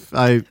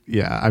 I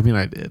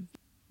did.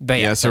 But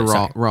yeah, Yeah, so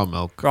sorry. raw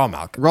milk. Raw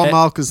milk. Raw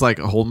milk is like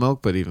whole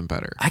milk, but even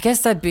better. I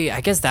guess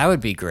that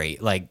would be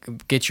great.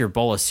 Like, get your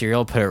bowl of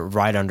cereal, put it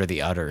right under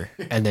the udder,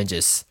 and then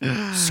just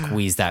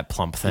squeeze that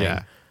plump thing.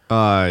 Yeah.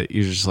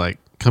 You're just like,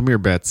 come here,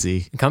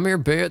 Betsy. Come here,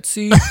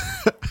 Betsy.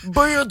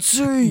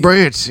 Betsy.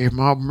 Betsy,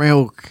 my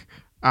milk.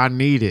 I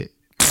need it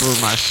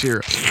for my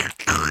syrup.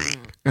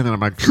 And then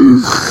I'm like,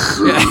 You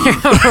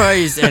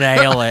just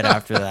inhale it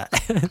after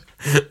that.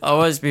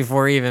 Almost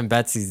before even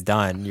Betsy's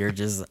done, you're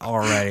just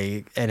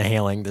already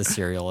inhaling the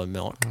cereal and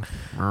milk.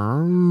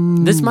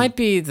 This might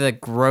be the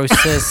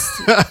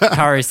grossest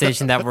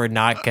conversation that we're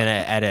not going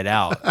to edit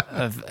out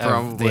of the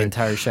Probably.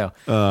 entire show.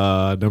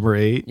 number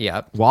 8.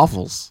 Yep.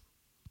 Waffles.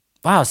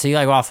 Wow, so you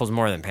like waffles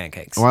more than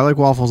pancakes? Oh, I like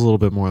waffles a little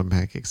bit more than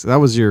pancakes. That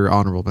was your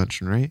honorable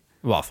mention, right?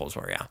 Waffles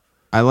were, yeah.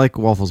 I like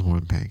waffles more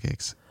than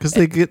pancakes because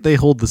they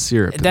hold the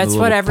syrup. in the That's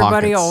what little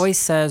everybody pockets. always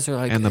says. Or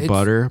like, And the it's-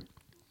 butter.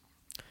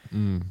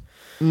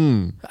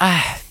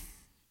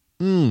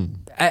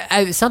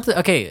 something.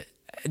 Okay,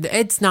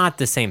 it's not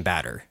the same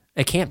batter.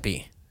 It can't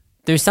be.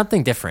 There's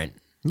something different.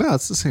 No,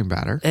 it's the same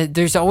batter.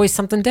 There's always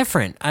something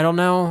different. I don't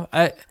know.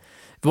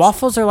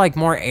 Waffles are like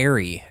more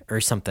airy or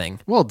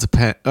something. Well, it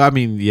depends. I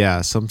mean,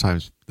 yeah,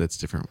 sometimes that's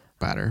different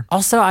batter.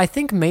 Also, I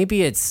think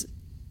maybe it's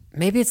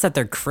that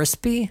they're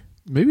crispy.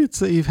 Maybe it's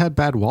that you've had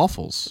bad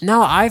waffles.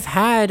 No, I've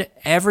had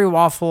every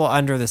waffle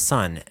under the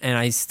sun, and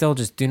I still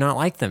just do not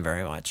like them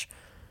very much.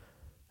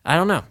 I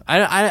don't know.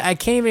 I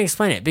can't even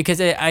explain it because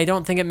I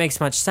don't think it makes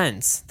much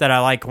sense that I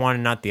like one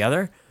and not the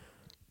other,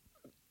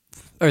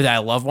 or that I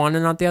love one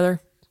and not the other.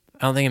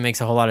 I don't think it makes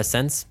a whole lot of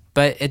sense,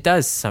 but it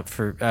does.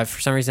 For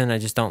some reason, I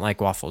just don't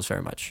like waffles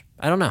very much.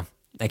 I don't know.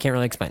 I can't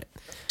really explain it.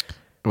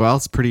 Well,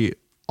 it's pretty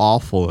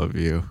awful of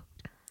you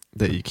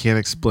that you can't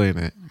explain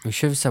it. You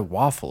should have said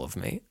waffle of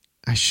me.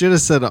 I should have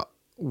said,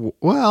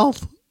 well,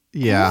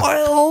 yeah.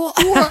 Well,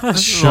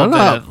 Shut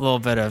up. A little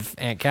bit of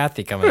Aunt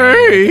Kathy coming out.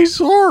 Hey,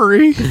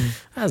 sorry.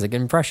 That was a good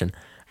impression.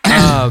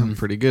 I'm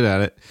pretty good at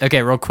it.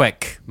 Okay, real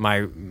quick.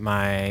 What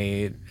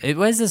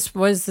is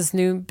this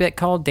new bit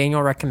called?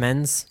 Daniel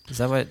Recommends? Is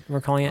that what we're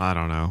calling it? I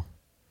don't know.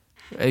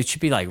 It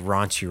should be like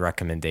raunchy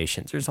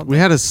recommendations or something. We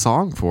had a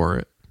song for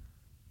it.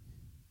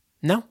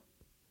 No.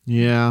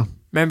 Yeah.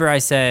 Remember, I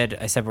said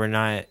we're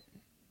not.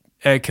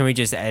 Can we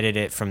just edit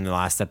it from the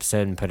last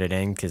episode and put it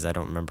in? Because I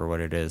don't remember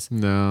what it is.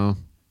 No.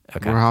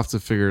 Okay. We'll have to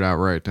figure it out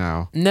right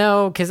now.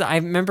 No, because I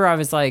remember I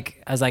was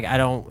like, I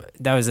don't.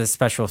 That was a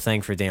special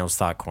thing for Daniel's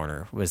Thought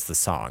Corner was the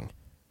song.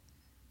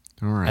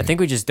 All right. I think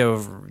we just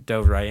dove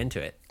right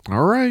into it.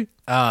 All right.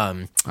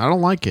 Um. I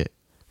don't like it.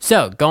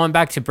 So going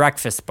back to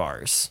breakfast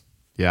bars.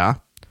 Yeah.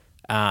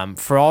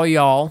 For all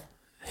y'all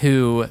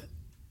who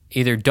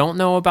either don't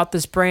know about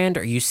this brand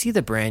or you see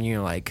the brand and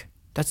you're like,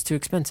 that's too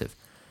expensive.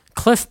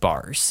 Cliff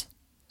Bars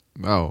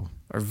Oh.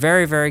 are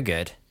very, very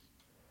good.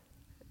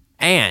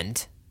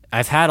 And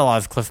I've had a lot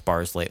of Cliff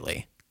Bars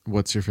lately.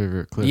 What's your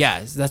favorite Cliff? Yeah,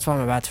 that's what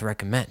I'm about to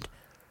recommend.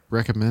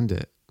 Recommend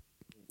it.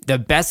 The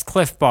best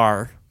Cliff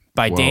Bar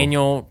by Whoa.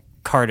 Daniel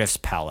Cardiff's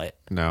palette.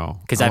 No.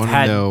 'Cause I I've wanna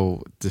had-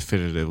 know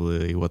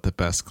definitively what the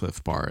best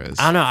Cliff Bar is.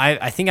 I don't know.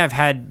 I think I've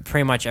had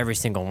pretty much every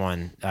single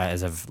one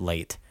as of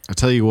late. I'll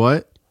tell you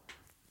what.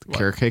 The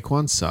carrot cake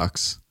one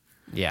sucks.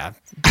 Yeah.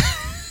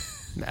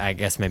 I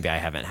guess maybe I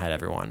haven't had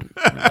everyone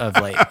of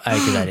late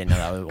because I didn't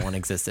know that one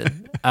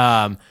existed.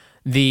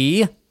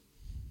 The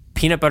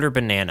peanut butter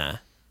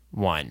banana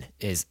one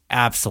is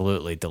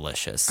absolutely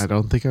delicious. I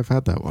don't think I've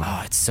had that one.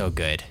 Oh, it's so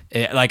good.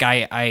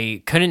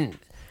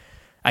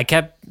 I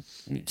kept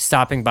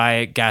stopping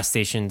by gas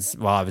stations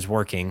while I was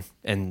working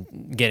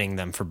and getting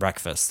them for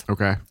breakfast.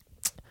 Okay.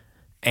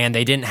 And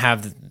they didn't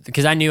have,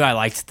 because I knew I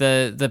liked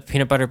the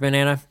peanut butter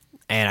banana,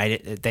 and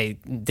they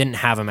didn't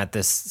have them at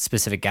this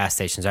specific gas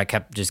station, so I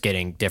kept just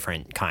getting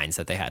different kinds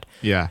that they had.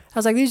 Yeah. I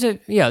was like,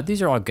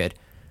 these are all good.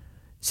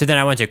 So then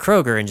I went to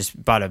Kroger and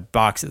just bought a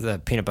box of the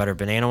peanut butter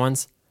banana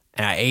ones,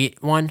 and I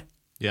ate one.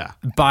 Yeah.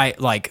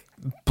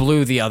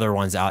 Blew the other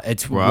ones out.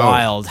 It's Whoa.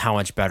 wild how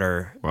much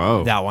better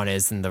Whoa. that one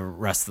is than the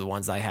rest of the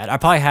ones I had. I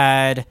probably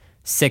had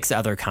 6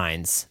 other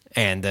kinds,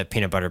 and the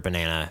peanut butter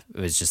banana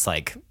was just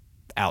like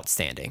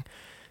outstanding.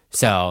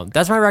 So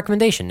that's my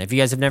recommendation. If you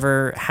guys have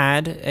never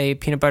had a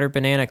peanut butter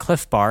banana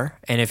Cliff Bar,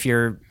 and if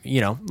you're,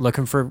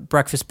 looking for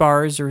breakfast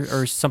bars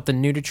or something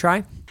new to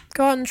try,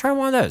 go out and try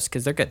one of those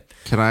because they're good.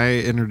 Can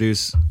I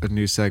introduce a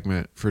new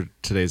segment for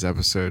today's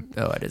episode?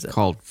 Oh, what is it?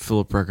 Called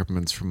Philip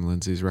Recommends from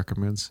Lindsay's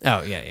Recommends.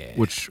 Oh, yeah.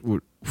 Which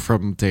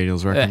from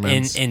Daniel's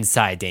Recommends.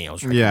 Inside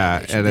Daniel's Yeah,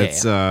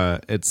 recommendation.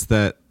 and it's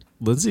that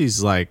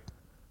Lindsay's like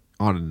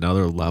on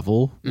another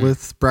level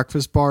with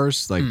breakfast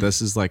bars. Like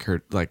this is like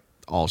her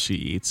all she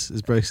eats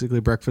is basically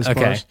breakfast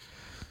bars.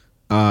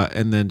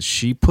 And then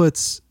she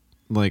puts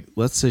like,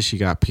 let's say she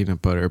got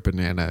peanut butter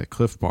banana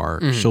Cliff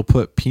Bar, she'll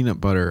put peanut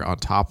butter on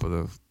top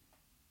of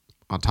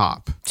on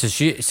top. So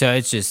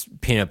it's just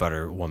peanut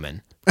butter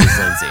woman.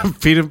 It's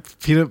Lindsay.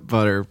 peanut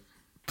butter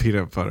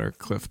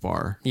Cliff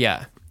Bar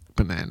Yeah.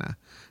 banana.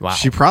 Wow.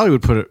 She probably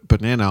would put a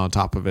banana on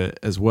top of it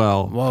as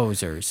well.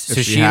 Wowzers.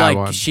 So she had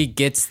one. she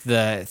gets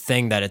the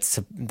thing that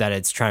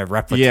it's trying to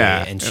replicate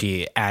and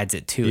she adds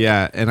it to it.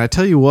 Yeah, and I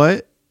tell you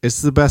what,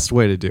 it's the best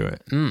way to do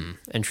it.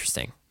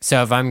 Interesting.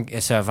 So if I'm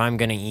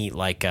gonna eat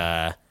like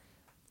a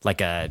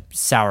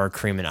sour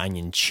cream and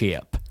onion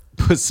chip,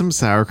 Put some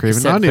sour cream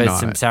and onion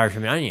on it. sour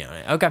cream and onion on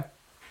it. Okay.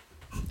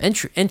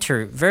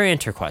 Very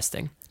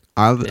interesting.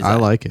 I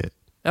like it.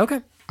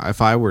 Okay.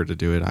 If I were to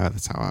do it,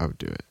 that's how I would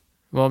do it.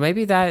 Well,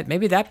 maybe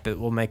that bit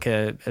will make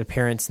an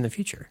appearance in the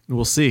future.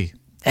 We'll see.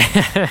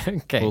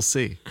 Okay. We'll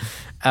see.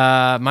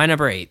 My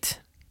number 8,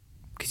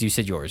 because you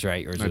said yours,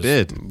 right? Yours I was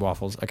did.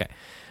 waffles. Okay.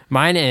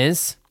 Mine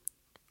is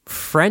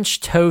French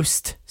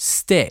toast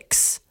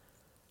sticks.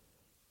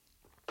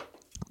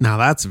 Now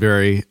that's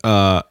very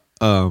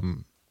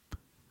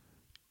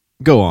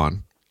go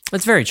on.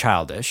 It's very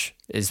childish,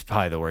 is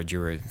probably the word you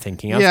were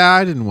thinking of. Yeah,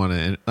 I didn't want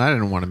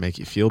to make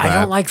you feel bad.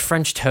 I don't like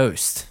French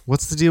toast.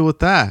 What's the deal with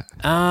that?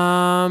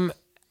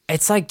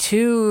 It's like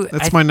too.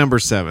 That's my number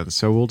 7.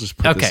 So we'll just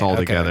put this all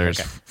together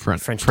okay. as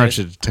French French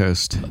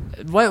toast.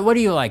 What do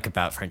you like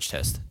about French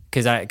toast?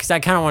 Because I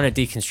kind of want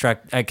to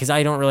deconstruct because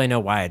I don't really know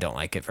why I don't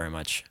like it very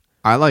much.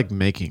 I like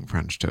making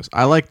French toast.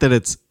 I like that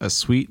it's a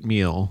sweet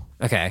meal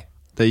Okay.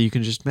 that you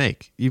can just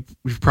make. You've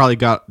probably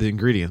got the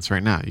ingredients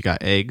right now. You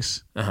got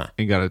eggs, and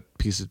you got a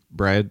piece of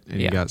bread,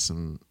 and you got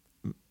some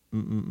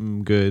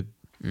good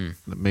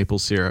maple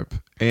syrup.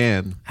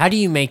 And How do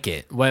you make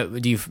it?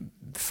 What do you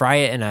fry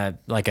it in a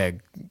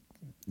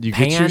you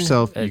pan? get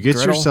yourself A you get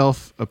griddle?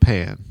 yourself a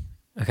pan.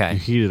 Okay. You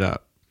heat it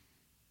up.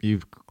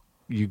 You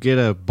get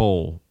a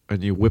bowl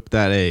and you whip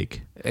that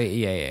egg.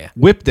 Yeah.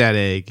 Whip that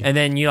egg. And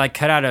then you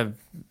cut out a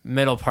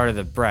middle part of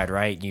the bread,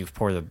 right? You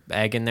pour the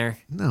egg in there.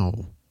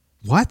 No.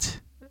 What?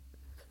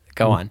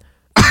 Go on.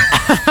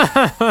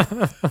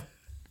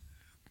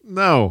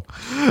 No.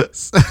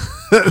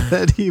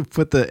 Then you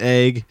put the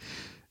egg.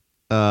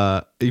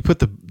 You put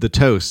the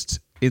toast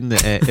in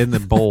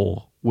the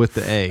bowl with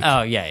the egg.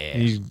 Oh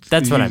yeah.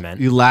 That's what I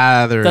meant. You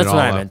lather That's it all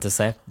what I up. meant to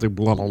say.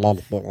 Blah, blah, blah,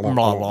 blah,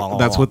 blah, blah.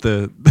 That's what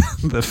the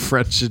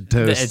French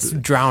toast. It's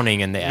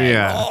drowning in the egg.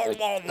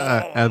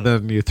 Yeah. And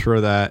then you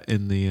throw that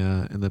in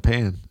the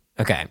pan.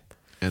 Okay.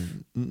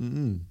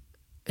 And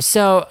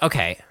So,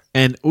 okay.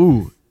 And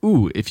ooh,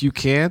 if you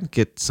can,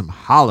 get some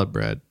challah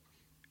bread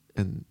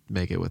and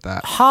make it with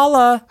that.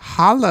 Holla.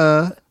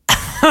 Challah.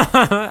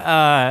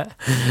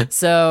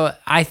 So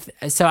I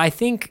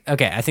think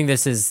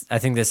this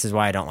is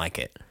why I don't like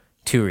it.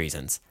 2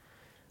 reasons.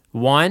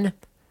 One,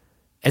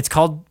 it's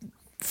called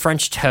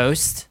French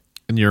toast.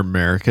 And you're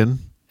American?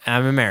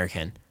 I'm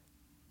American.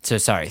 So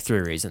sorry, 3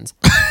 reasons.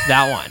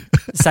 That one.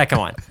 Second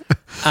one.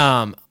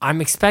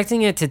 I'm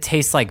expecting it to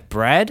taste like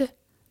bread,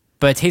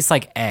 but it tastes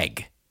like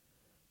egg.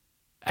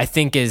 I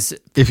think is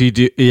If you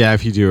do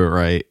it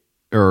right,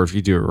 or if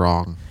you do it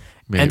wrong,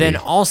 maybe. And then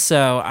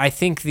also, I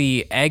think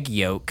the egg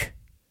yolk,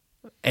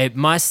 it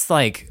must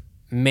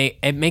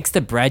it makes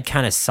the bread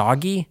kind of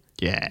soggy.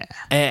 Yeah.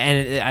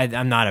 And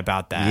I'm not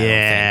about that.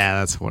 Yeah,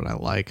 that's what I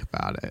like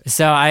about it.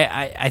 So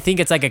I think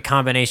it's like a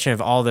combination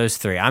of all those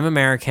 3. I'm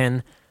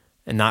American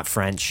and not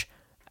French.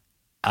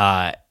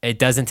 It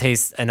doesn't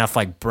taste enough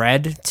like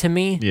bread to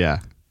me. Yeah.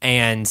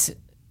 And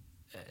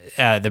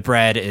the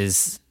bread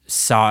is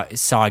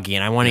soggy,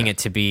 and I'm wanting it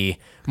to be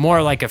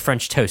more like a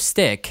French toast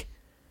stick,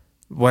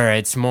 where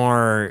it's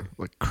more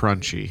Like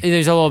crunchy.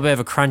 there's a little bit of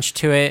a crunch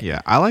to it.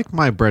 Yeah, I like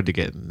my bread to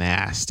get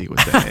nasty with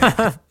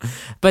the egg.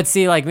 But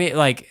see, like me,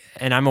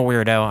 and I'm a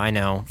weirdo. I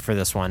know for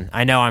this one.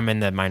 I know I'm in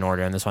the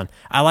minority on this one.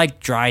 I like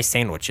dry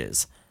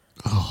sandwiches.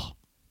 Oh.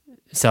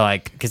 So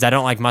because I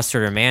don't like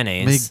mustard or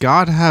mayonnaise. May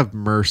God have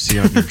mercy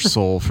on your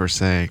soul for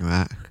saying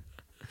that.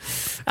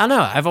 I don't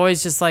know. I've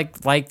always just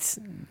liked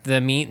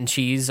the meat and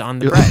cheese on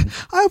the bread.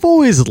 I've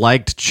always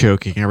liked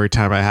choking every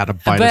time I had a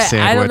bite of But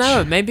sandwich. I don't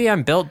know. Maybe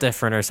I'm built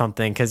different or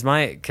something. Because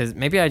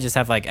maybe I just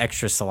have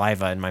extra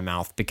saliva in my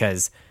mouth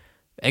because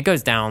it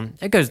goes down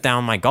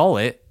my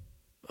gullet,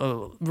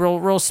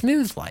 real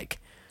smooth like.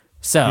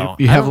 So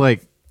You have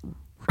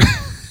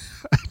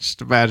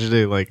just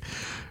imagining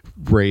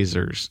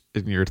razors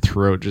in your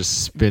throat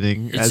just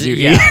spinning as you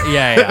eat.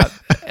 Yeah.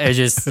 It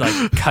just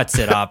cuts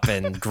it up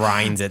and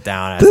grinds it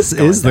down. As This it's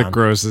going is the down.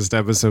 grossest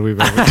episode we've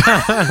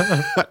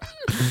ever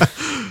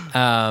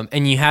done.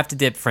 And you have to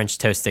dip French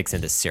toast sticks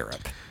into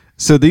syrup.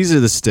 So these are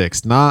the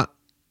sticks, not.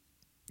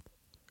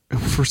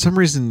 For some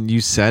reason,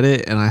 you said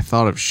it, and I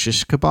thought of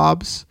shish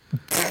kebabs.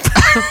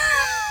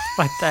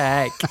 What the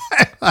heck?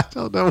 I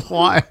don't know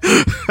why.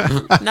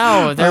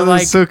 No, they're I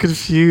was so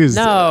confused.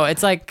 no.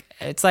 It's like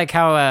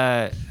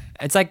how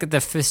it's like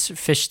the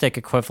fish stick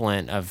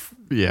equivalent of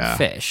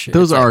fish.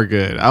 Those It's are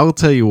good. I will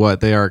tell you what,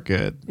 they are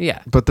good.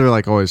 Yeah. But they're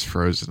always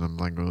frozen. I'm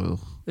like, ugh.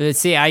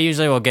 See, I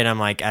usually will get them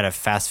at a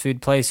fast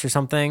food place or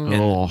something.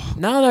 And Oh.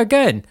 no, they're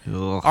good.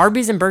 Ugh.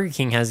 Arby's and Burger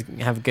King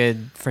have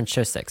good French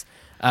toast sticks.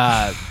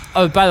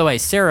 Oh, by the way,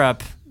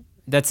 syrup,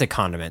 that's a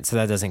condiment, so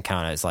that doesn't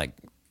count as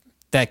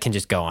that can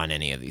just go on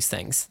any of these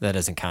things. That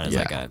doesn't count as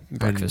a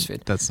breakfast And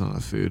food. That's not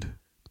a food.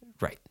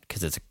 Right,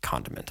 because it's a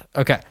condiment.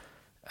 Okay.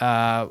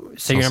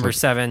 So your number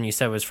 7, you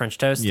said was French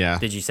toast? Yeah.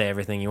 Did you say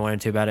everything you wanted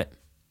to about it?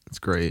 It's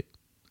great.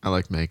 I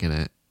like making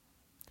it.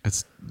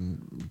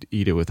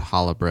 Eat it with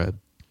challah bread.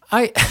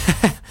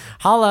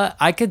 Challah,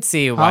 I could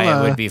see why Challah.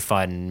 it would be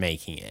fun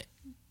making it.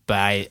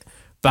 But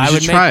I You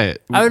would should try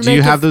it. I would Do you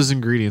make have it, those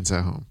ingredients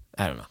at home?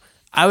 I don't know.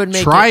 I would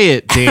make Try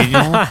it,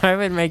 Daniel. I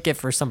would make it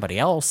for somebody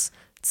else.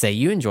 Say,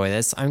 you enjoy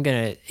this. I'm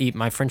going to eat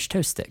my French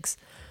toast sticks.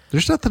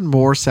 There's nothing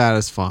more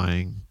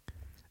satisfying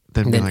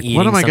than being Than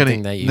what am I eating going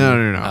something that you-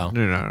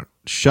 No.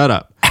 Shut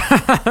up.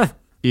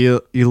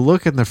 You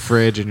look in the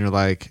fridge and you're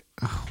like,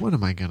 oh, what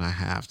am I going to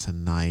have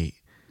tonight?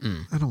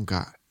 I don't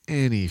got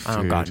any food. I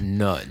don't got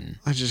nothing.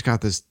 I just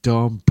got this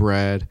dumb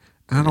bread.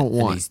 And I don't And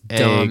want these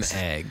dumb eggs.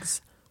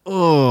 eggs.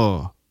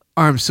 Oh,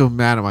 I'm so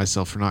mad at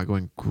myself for not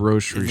going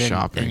grocery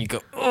shopping. And you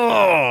go,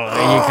 oh,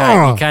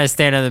 and you kind of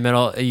stand in the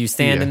middle. You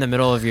stand Yeah. in the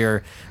middle of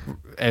your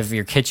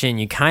kitchen.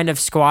 You kind of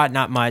squat,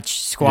 not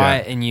much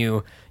squat, Yeah. and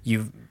you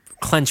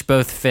clench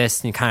both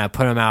fists and you kind of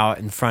put them out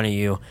in front of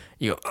you.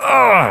 You go,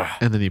 oh,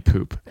 And then you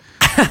poop.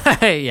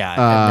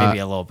 yeah, maybe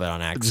a little bit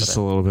on accident. Just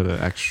a little bit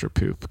of extra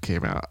poop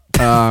came out.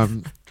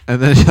 And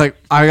then you're like,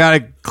 I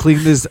gotta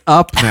clean this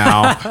up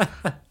now.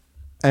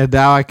 And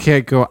now I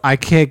can't go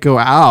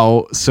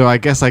out, so I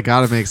guess I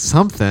gotta make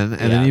something. And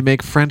then Yeah. you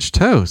make French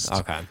toast.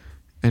 Okay.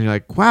 And you're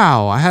like,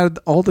 wow, I had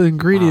all the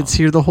ingredients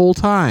here the whole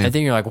time. And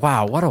then you're like,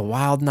 wow, what a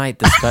wild night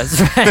this was.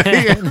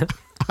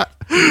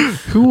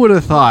 Who would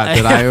have thought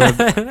that I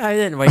would? I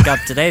didn't wake up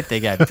today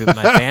thinking I'd poop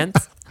my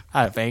pants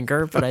out of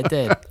anger, but I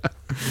did.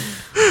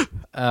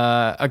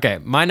 Okay,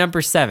 my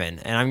number 7,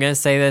 and I'm going to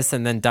say this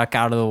and then duck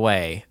out of the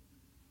way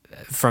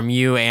from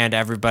you and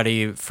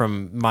everybody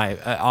from my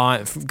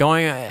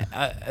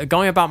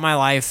going about my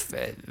life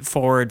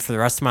forward for the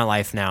rest of my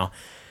life now.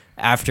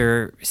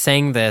 After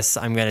saying this,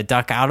 I'm going to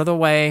duck out of the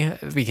way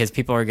because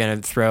people are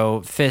going to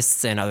throw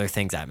fists and other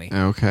things at me.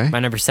 Okay. My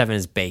number 7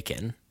 is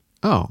bacon.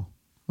 Oh,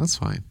 that's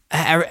fine.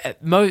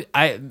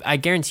 I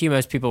guarantee you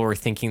most people were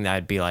thinking that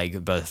would be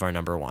both of our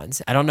number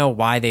 1s. I don't know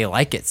why they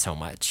like it so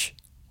much.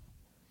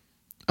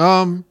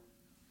 So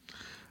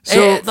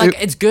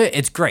It's good.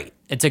 It's great.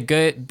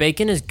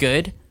 Bacon is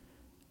good.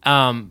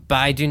 But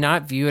I do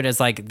not view it as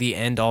the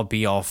end all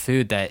be all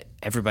food that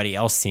everybody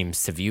else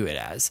seems to view it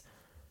as.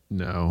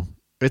 No,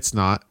 it's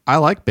not. I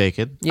like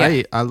bacon.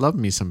 Yeah. I love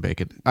me some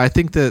bacon. I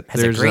think that Has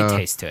there's a great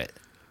taste to it.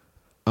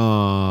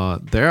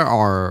 there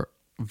are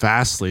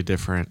vastly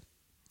different.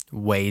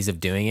 Ways of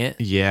doing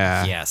it.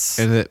 Yeah. Yes.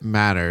 And it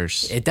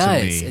matters. It to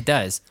does. me. It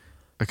does.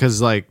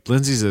 Because like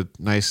Lindsay's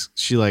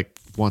she like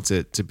wants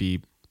it to be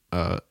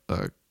a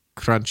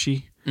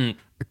crunchy, a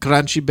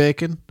crunchy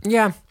bacon.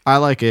 Yeah. I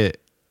like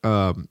it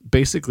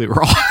basically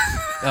raw.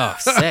 Oh,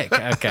 sick.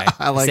 Okay.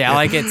 I like See, I it.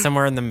 like it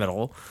somewhere in the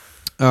middle.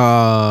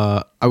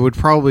 I would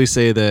probably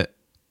say that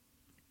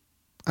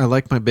I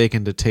like my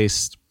bacon to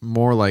taste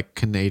more like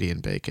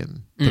Canadian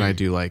bacon than I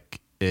do like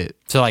it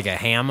So like a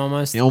ham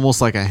almost. almost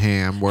like a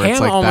ham where Ham it's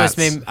like almost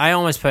that's- made. I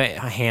almost put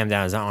ham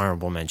down as an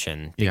honorable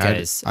mention Yeah,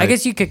 because I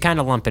guess you could kind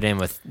of lump it in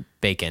with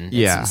bacon.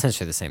 Yeah. It's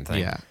essentially the same thing.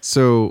 Yeah.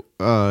 So,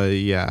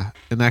 yeah.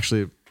 And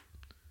actually,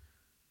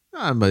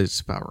 it's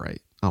about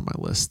right on my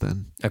list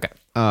then. Okay.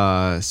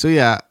 So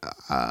yeah,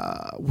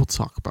 we'll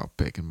talk about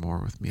bacon more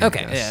with me. I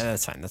Okay. guess. Yeah,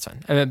 that's fine. That's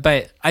fine.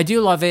 But I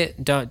do love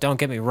it. Don't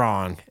get me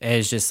wrong.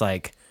 It's just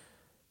like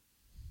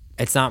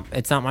it's not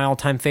my all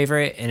time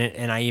favorite,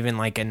 and I even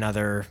like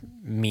another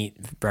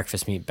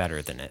breakfast meat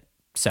better than it.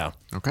 So,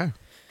 Okay.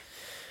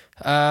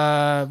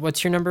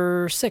 what's your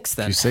number 6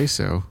 then? You say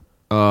so.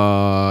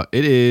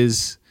 It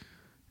is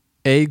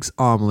eggs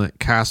omelet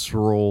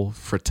casserole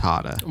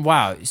frittata.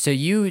 Wow. So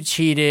you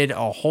cheated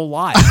a whole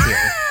lot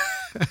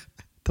here.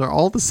 They're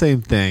all the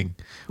same thing,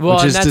 Well,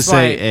 which and is to that's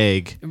say why-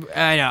 egg.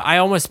 I know. I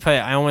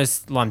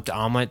almost lumped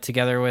omelet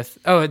together with.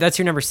 Oh, that's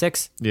your number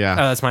 6. Yeah. Oh,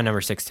 that's my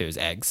number 6 too. Is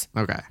eggs.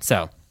 Okay.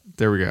 So,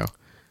 There we go.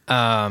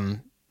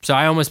 so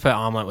I almost put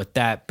omelet with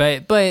that,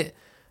 but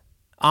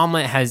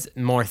omelet has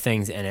more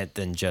things in it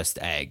than just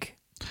egg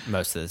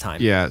most of the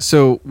time. Yeah.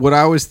 So what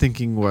I was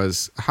thinking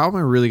was, how am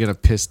I really going to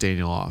piss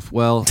Daniel off?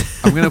 Well,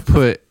 I'm going to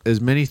put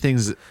as many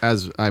things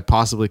as I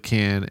possibly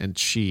can and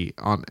cheat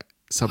on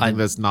something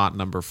that's not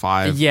number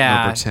 5,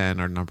 Yeah. number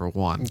 10, or number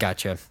 1.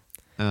 Gotcha.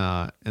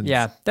 And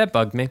Yeah, that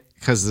bugged me.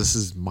 because this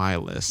is my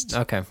list.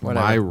 Okay,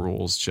 whatever. My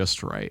rules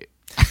just right.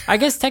 I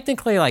guess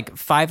technically like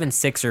 5 and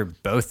 6 are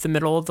both the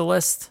middle of the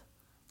list.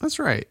 That's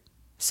right.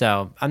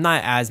 So I'm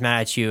not as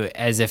mad at you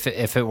as if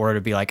it were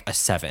to be like a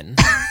 7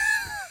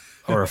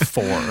 or a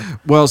 4.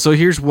 Well, so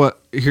here's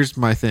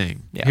my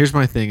thing. Yeah. Here's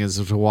my thing as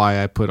to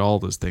why I put all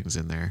those things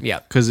in there. Yeah.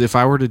 Because if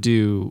I were to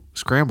do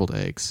scrambled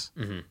eggs,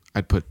 Mm-hmm.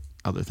 I'd put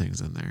other things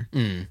in there.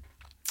 Mm.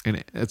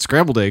 And at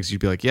scrambled eggs,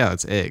 you'd be like, yeah,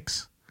 that's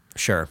eggs.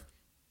 Sure.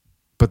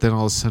 But then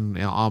all of a sudden,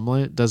 an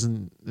omelet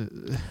doesn't.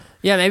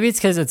 Yeah, maybe it's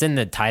because it's in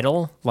the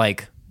title.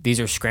 Like these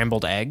are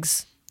scrambled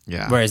eggs,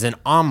 Yeah. whereas an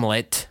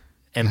omelet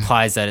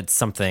implies that it's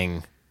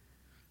something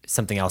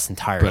else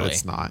entirely. But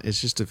it's not.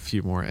 It's just a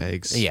few more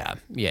eggs. Yeah.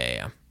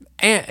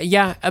 And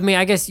yeah, I mean,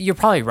 I guess you're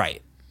probably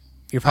right.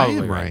 You're I probably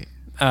am right.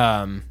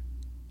 right.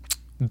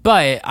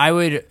 But I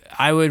would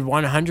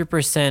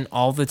 100%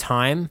 all the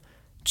time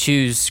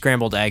choose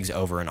scrambled eggs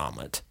over an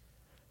omelet.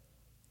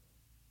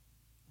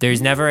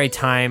 There's never a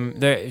time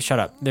shut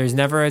up. There's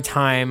never a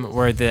time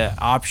where the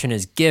option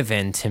is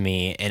given to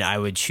me and I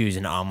would choose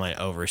an omelet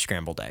over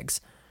scrambled eggs.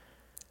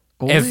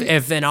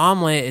 If an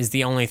omelet is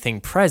the only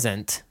thing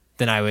present,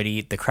 then I would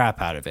eat the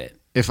crap out of it.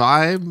 If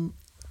I'm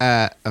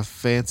at a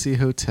fancy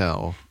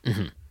hotel,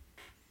 Mm-hmm.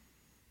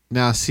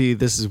 now see,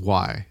 this is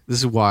why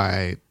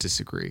I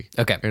disagree.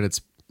 Okay. And it's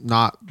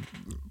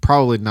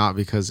probably not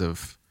because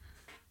of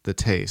the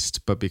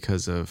taste, but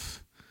because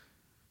of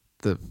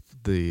the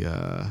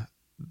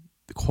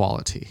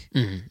quality.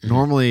 Mm-hmm.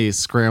 Normally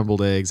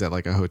scrambled eggs at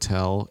like a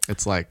hotel,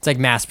 it's like It's like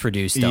mass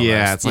produced almost.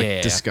 yeah, it's like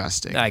Yeah.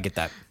 disgusting. I get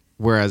that.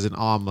 Whereas an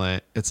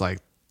omelet, it's like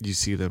you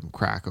see them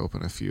crack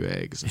open a few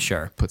eggs and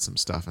Sure. put some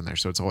stuff in there,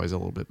 so it's always a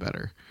little bit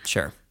better.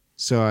 Sure.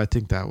 So I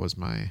think that was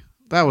my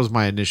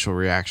initial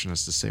reaction,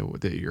 is to say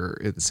that you're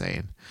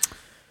insane.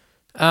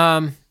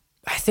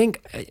 I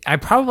think I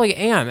probably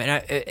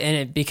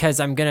am, because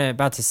I'm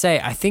about to say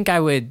I think I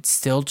would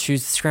still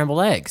choose the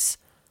scrambled eggs,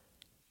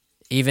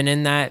 even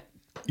in that.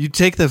 You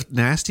take the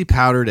nasty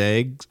powdered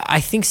eggs.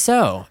 I think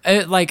so.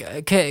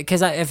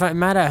 Because if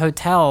I'm at a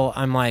hotel,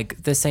 I'm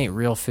like, this ain't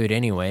real food,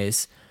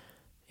 anyways.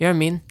 You know what I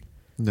mean?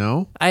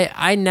 No,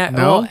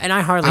 No, and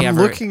I hardly I'm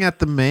ever. looking at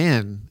the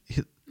man.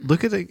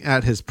 Look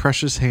at his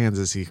precious hands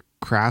as he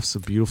crafts a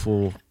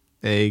beautiful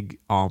egg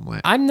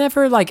omelet. I'm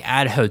never like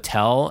at a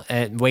hotel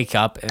and wake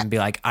up and be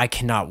like, I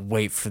cannot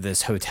wait for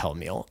this hotel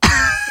meal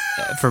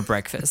for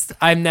breakfast.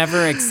 I'm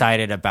never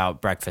excited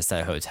about breakfast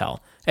at a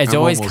hotel. It's I'm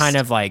always almost- kind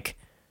of like,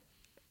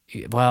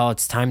 well,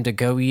 it's time to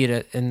go eat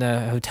it in the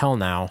hotel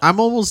now. I'm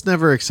almost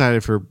never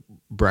excited for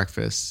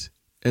breakfast,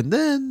 and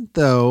then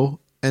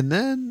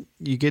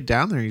you get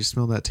down there and you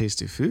smell that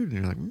tasty food, and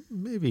you're like,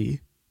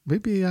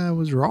 maybe I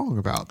was wrong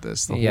about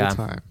this the Yeah.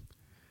 whole time.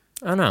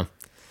 I don't know.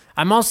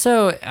 I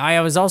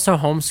was also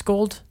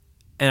homeschooled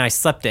and I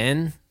slept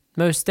in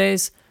most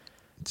days.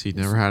 So you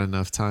never had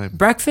enough time.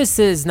 Breakfast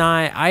is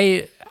not,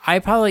 I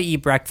probably eat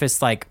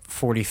breakfast like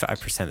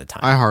 45% of the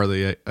time. I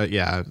hardly,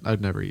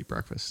 I'd never eat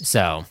breakfast.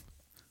 So,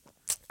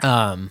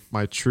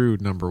 My true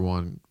number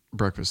one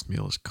breakfast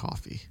meal is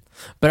coffee.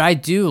 but I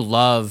do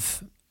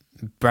love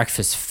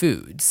breakfast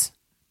foods.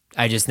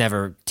 I just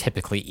never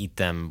typically eat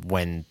them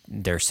when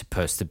they're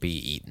supposed to be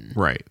eaten.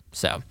 Right.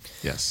 So,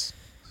 Yes.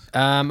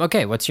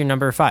 okay, what's your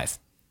number 5?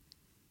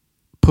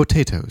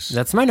 Potatoes.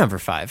 That's my number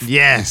 5.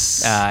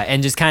 Yes.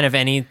 And just kind of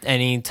any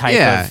type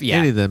of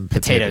any of them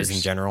potatoes in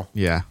general.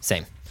 Yeah.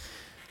 Same.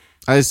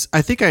 I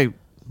think I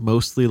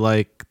mostly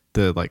like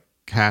the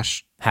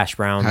hash Hash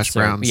browns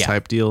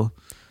type deal.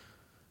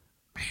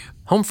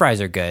 Home fries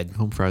are good.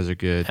 Home fries are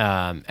good.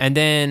 And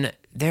then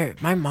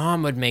my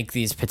mom would make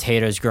these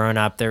potatoes growing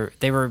up.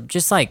 They were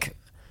just like,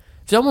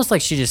 it's almost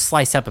like she just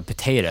sliced up a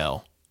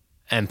potato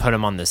and put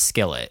them on the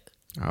skillet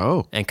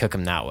Oh. and cook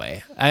them that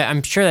way.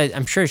 I'm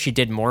sure she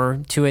did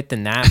more to it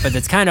than that, but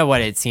that's kind of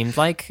what it seemed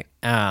like.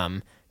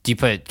 Do you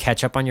put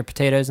ketchup on your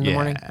potatoes in the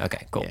morning?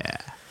 Okay, cool.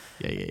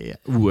 Yeah.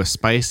 Ooh, a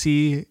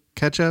spicy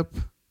ketchup?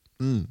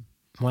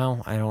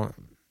 Well, I don't.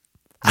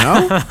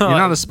 No? You're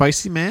not a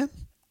spicy man?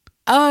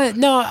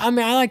 No, I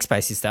mean, I like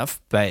spicy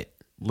stuff, but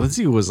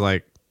Lindsay was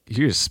like,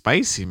 "You're a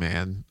spicy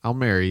man. I'll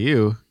marry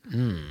you."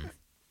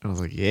 I was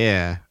like,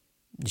 "Yeah,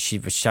 she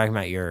was talking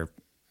about your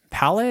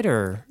palate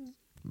or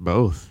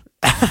both."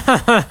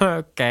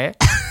 okay.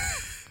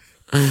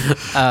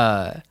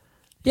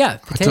 Yeah,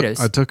 potatoes.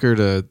 I took her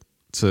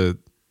to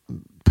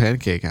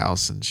Pancake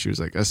House, and she was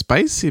like, "A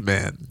spicy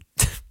man."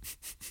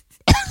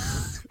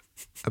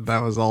 And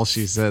that was all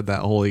she said that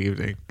whole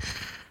evening.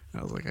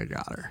 I was like, "I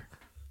got her."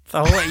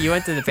 You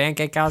went to the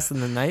Pancake House in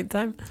the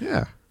nighttime?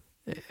 Yeah,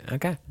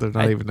 Okay. they're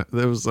not even.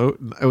 It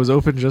was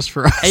open just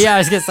for us. Yeah, I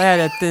was gonna say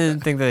I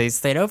didn't think that they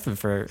stayed open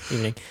for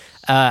evening.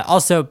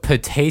 Also,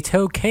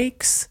 potato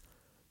cakes.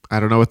 I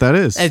don't know what that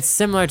is. It's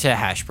similar to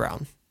hash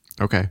brown.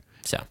 Okay.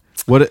 So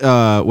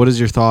What is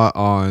your thought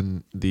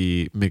on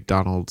the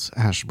McDonald's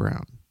hash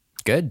brown?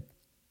 good.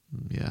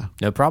 Yeah.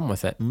 No problem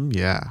with it.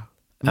 Yeah.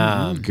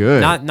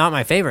 Good. Not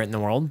my favorite in the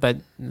world, but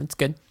it's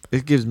good.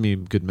 It gives me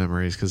good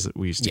memories because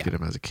we used to get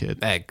them as a kid.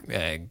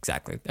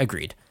 Exactly.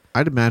 Agreed.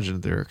 I'd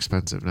imagine they're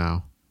expensive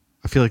now.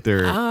 I feel like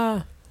they're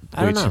I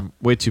don't know.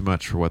 way too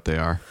much for what they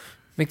are.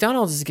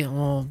 McDonald's is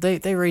getting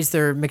they raised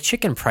their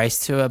McChicken price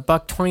to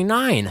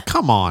 $1.29.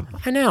 Come on.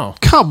 I know.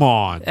 Come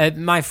on.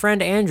 My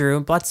friend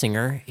Andrew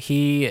Blutzinger,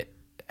 he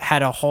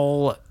had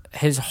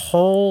his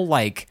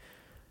whole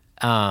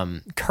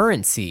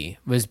currency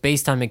was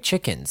based on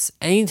McChickens.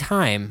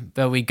 Anytime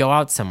that we'd go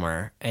out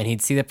somewhere and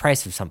he'd see the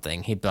price of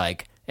something, he'd be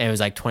like, and it was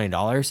like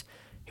 $20.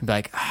 He'd be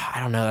like, I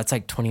don't know, that's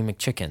like 20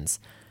 McChickens.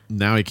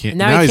 Now he can't.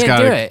 Now he he's can't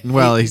gotta, do it.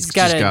 Well, he's just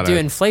got to do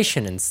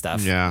inflation and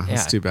stuff. Yeah,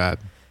 that's too bad.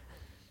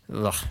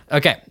 Ugh.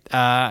 Okay,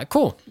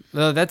 cool.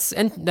 Well, that's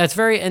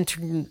very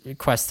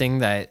interesting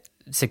that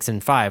 6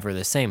 and 5 are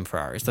the same for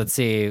ours. Let's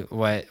see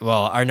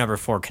our number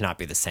 4 cannot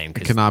be the same It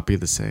because cannot be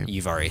the same.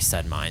 you've already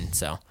said mine.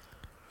 So,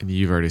 And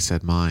you've already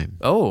said mine.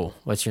 oh,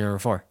 what's your number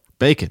 4?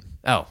 Bacon,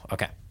 Oh,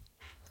 okay.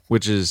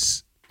 which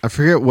is, I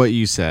forget what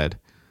you said,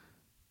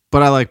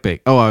 but I like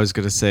bacon. Oh, I was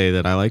going to say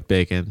that I like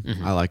bacon.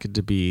 I like it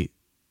to be,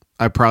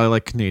 I probably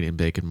like Canadian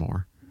bacon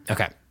more.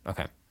 Okay.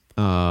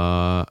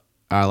 I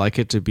like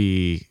it to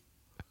be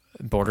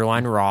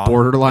Borderline raw.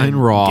 borderline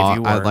and raw.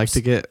 give you I'd like worms.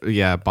 to get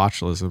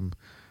botulism,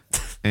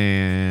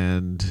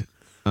 and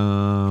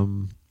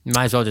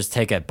Might as well just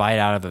take a bite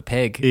out of a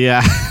pig,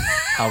 yeah,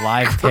 a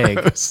live pig.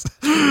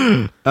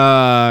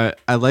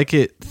 I like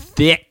it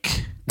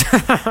thick.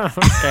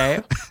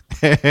 Okay.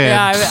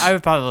 Yeah, I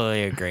would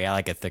probably agree. I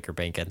like a thicker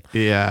bacon.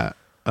 Yeah,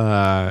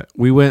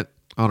 we went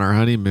on our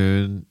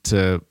honeymoon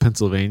to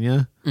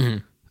Pennsylvania.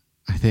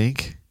 I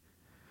think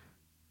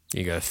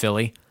You go to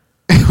Philly.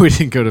 we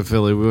didn't go to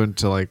Philly. We went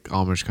to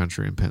Amish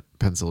country in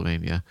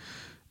Pennsylvania,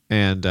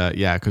 and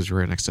because we're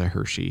right next to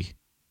Hershey,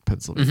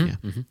 Pennsylvania,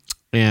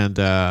 and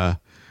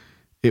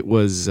it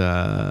was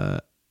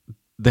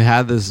they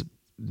had this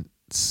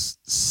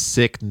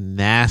sick,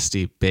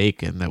 nasty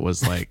bacon that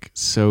was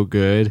so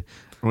good.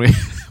 We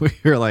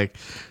were like,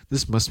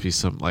 this must be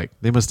some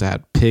they must have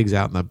had pigs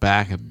out in the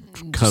back and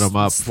cut them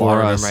up for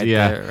Slaughter them us. right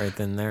Yeah, there, right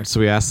then there. So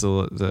we asked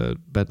the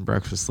bed and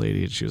breakfast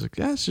lady, and she was like,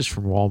 "Yeah, it's just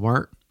from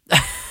Walmart."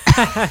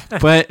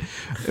 But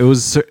it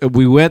was.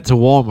 We went to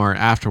Walmart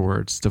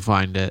afterwards to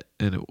find it,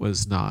 and it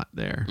was not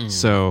there.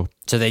 So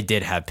they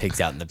did have pigs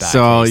out in the back.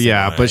 so They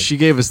yeah, wanted- but she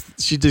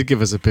did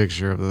give us a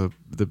picture of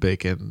the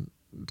bacon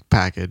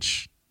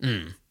package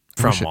from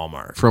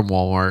Walmart. from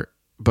Walmart,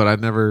 but I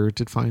never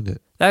did find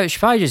it. She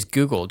probably just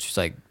Googled. She's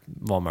like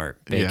Walmart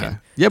bacon.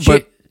 Yeah, She-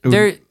 but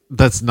they're-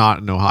 that's not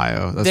in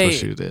Ohio. That's what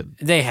she did.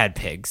 They had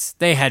pigs.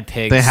 They had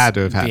pigs. They had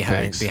to have had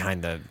behind, pigs.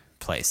 behind the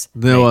place.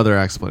 No other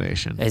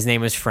explanation. His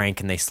name was Frank,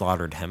 and they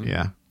slaughtered him.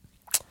 Yeah,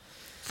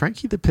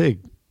 Frankie the pig.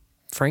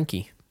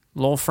 Frankie,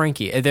 little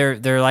Frankie.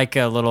 They're like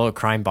a little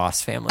crime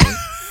boss family.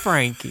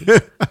 Frankie.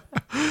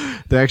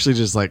 They actually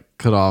just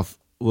cut off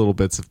little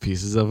bits of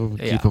pieces of him,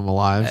 Yeah. keep him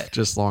alive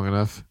just long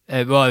enough.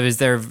 Well, it was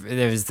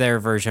their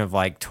version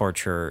of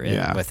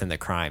torture within the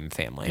crime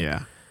family.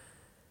 Yeah.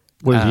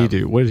 What did he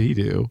do? What did he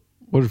do?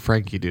 What did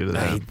Frankie do to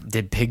He them?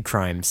 did pig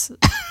crimes.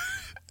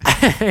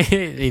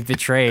 He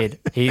betrayed.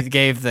 He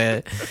gave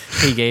the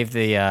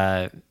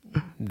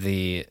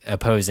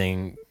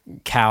opposing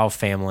cow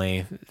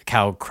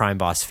crime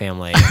boss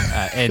family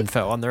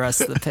info on the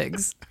rest of the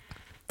pigs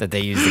that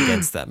they used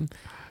against them.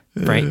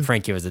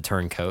 Frankie was a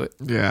turncoat.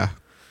 Yeah.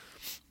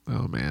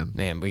 Oh man.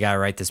 Man, we gotta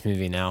write this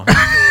movie now.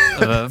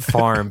 Of a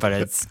farm, but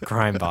it's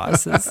crime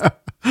bosses.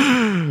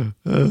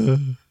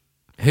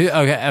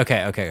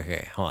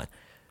 Okay. Hold on.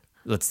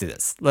 Let's do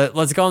this.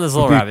 Let's go on this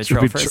little rabbit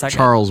trail for a second.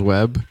 Charles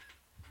Webb.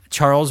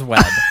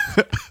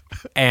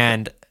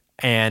 and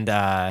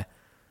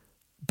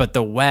but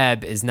the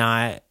web is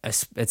not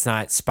it's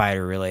not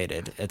spider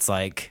related. It's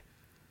like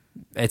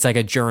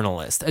a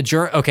journalist.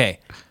 Okay.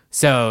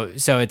 So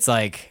it's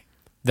like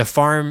the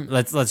farm.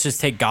 Let's just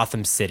take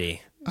Gotham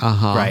City.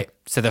 Right.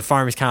 So the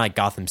farm is kind of like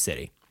Gotham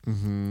City,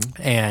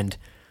 and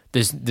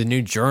there's the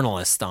new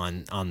journalist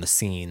on the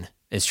scene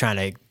is trying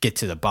to get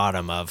to the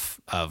bottom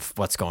of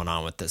what's going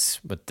on with this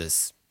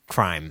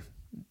crime,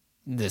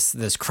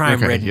 this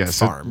crime ridden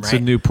farm. It's a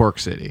New Pork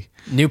City.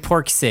 New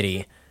Pork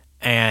City,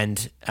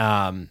 and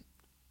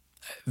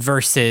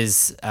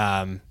versus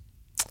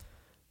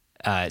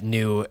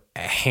New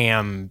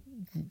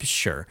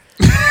Hampshire,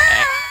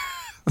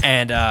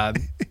 and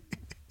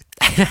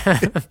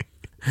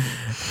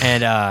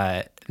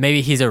and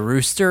maybe he's a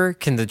rooster.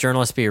 Can the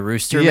journalist be a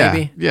rooster? Yeah,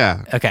 maybe.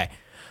 Yeah. Okay.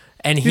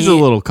 And he's a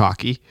little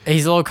cocky.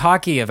 He's a little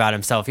cocky about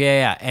himself.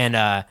 Yeah.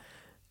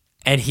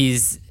 And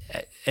he's,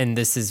 and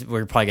this is,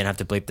 we're probably gonna have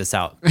to bleep this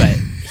out, but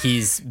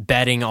he's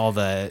betting all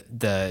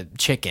the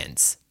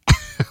chickens.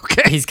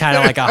 Okay. He's kind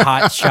of like a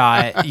hot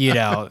shot,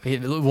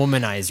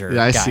 womanizer.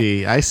 Yeah,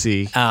 guy. I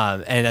see.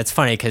 And that's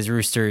funny because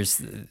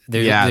roosters,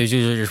 there's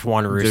usually just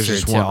one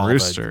rooster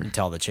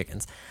to all the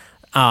chickens.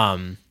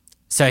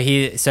 So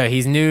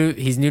he's new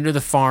to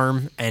the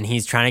farm and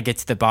he's trying to get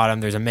to the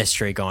bottom. There's a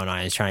mystery going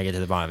on. He's trying to get to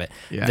the bottom of it.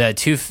 Yeah.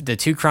 The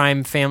two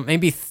crime family,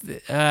 maybe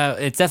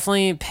it's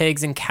definitely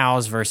pigs and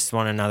cows versus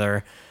one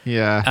another.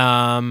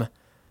 Yeah.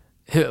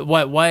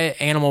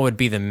 What animal would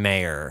be the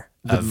mayor?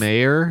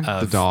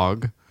 The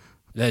dog.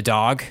 The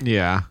dog?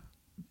 Yeah.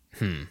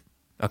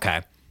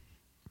 Okay.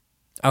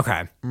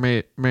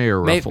 Mayor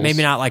Ruffles.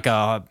 Maybe not like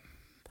are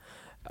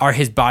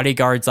his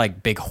bodyguards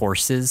like big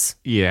horses?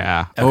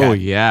 Yeah. Okay. Oh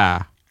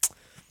yeah.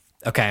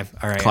 Okay.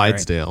 All right.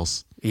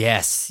 Clydesdales. All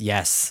right.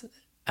 Yes.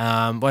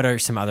 What are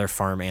some other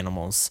farm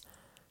animals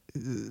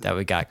that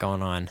we got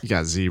going on? You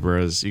got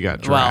zebras. You got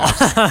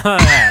giraffes. Well,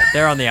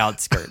 they're on the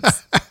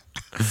outskirts.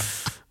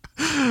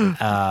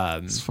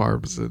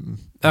 Farms and.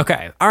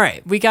 Okay. All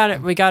right. We got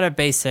it. We got a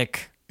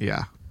basic.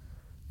 Yeah.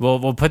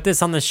 We'll put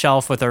this on the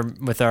shelf with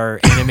our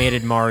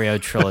animated Mario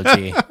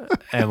trilogy,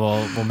 and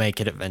we'll make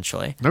it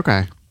eventually.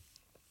 Okay.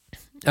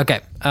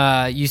 Okay.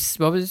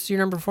 What was your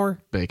number 4?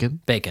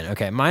 Bacon.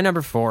 Okay. My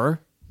number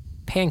 4,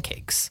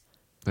 pancakes.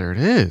 There it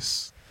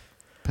is.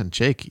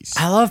 Pancakes.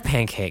 I love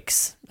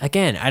pancakes.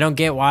 Again, I don't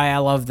get why I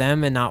love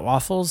them and not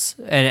waffles.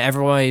 And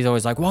everybody's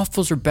always like,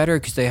 waffles are better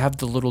because they have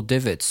the little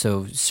divots,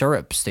 so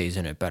syrup stays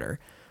in it better.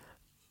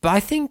 But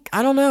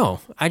I don't know.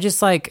 I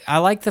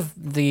like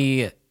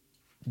the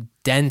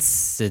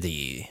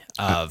density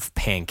of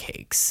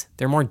pancakes.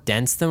 They're more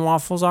dense than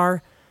waffles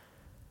are.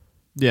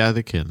 Yeah,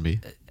 they can be.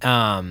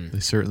 They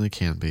certainly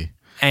can be.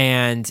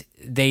 And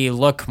they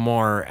look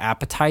more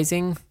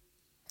appetizing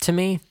to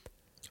me.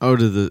 Oh,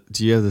 do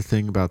you have the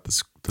thing about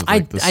the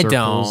I circles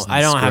don't.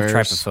 I don't have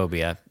squares?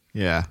 trypophobia.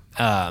 Yeah.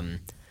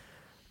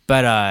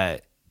 But I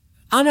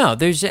don't know.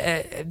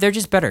 They're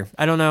just better.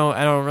 I don't know.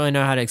 I don't really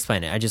know how to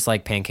explain it. I just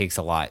like pancakes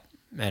a lot,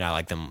 and I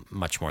like them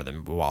much more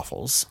than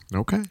waffles.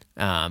 Okay.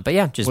 But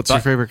yeah, just what's your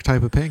favorite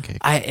type of pancake?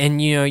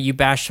 You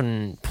bashed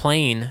on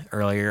plain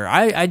earlier.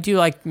 I do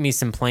like me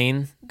some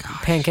plain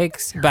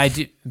pancakes,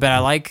 but I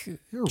like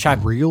you're a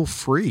real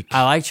freak.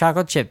 I like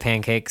chocolate chip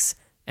pancakes,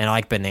 and I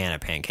like banana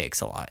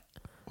pancakes a lot.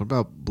 What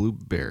about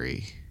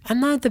blueberry? I'm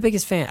not the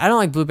biggest fan. I don't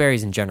like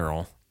blueberries in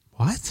general.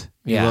 What?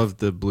 Yeah. You love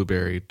the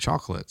blueberry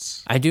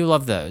chocolates. I do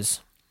love those.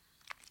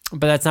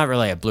 But that's not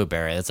really a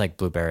blueberry. That's like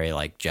blueberry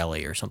like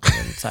jelly or something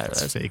inside of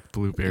those. Fake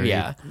blueberry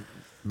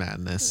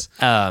madness.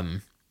 So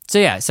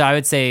I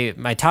would say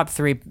my top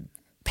 3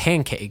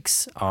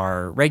 pancakes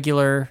are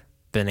regular,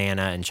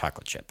 banana, and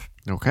chocolate chip.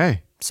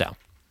 Okay. So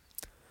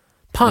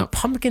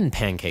pumpkin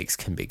pancakes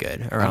can be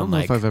good around I don't know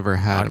if I've ever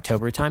had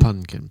October a time.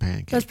 Pumpkin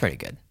pancake. That's pretty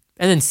good.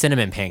 And then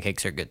cinnamon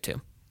pancakes are good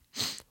too.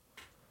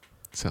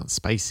 Sounds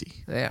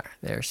spicy. They are.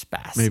 They're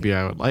spicy. Maybe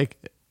I would like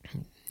it.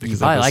 You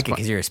probably like it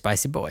because you're a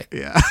spicy boy.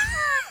 Yeah.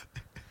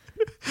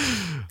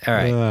 All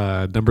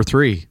right. Number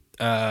 3.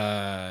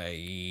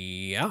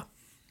 Yeah.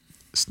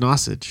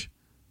 Sausage.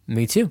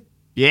 Me too.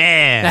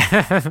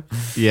 Yeah.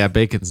 Yeah,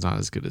 bacon's not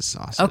as good as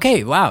sausage.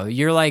 Okay, wow.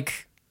 You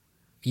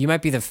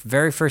might be the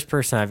very first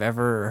person I've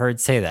ever heard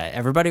say that.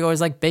 Everybody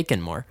always liked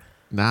bacon more.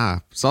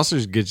 Nah,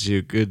 sausage gets you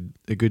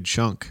a good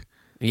chunk.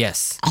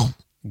 Yes.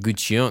 Good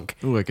chunk.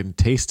 Ooh, I can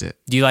taste it.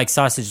 Do you like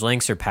sausage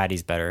links or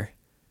patties better?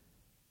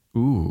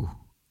 Ooh.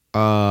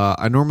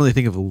 I normally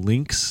think of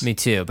links. Me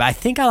too, but I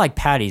think I like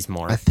patties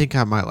more. I think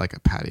I might like a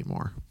patty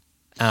more.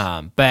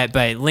 But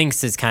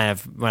links is kind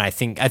of when I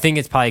think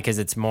it's probably because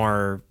it's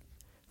more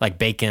like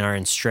bacon are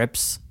in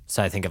strips,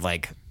 so I think of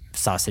like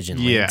sausage and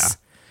links.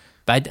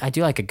 But I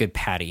do like a good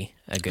patty.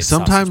 A good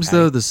Sometimes sausage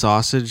though, patty. the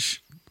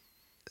sausage,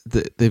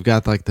 they've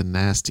got like the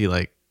nasty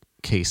like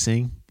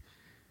casing.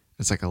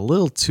 It's like a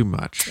little too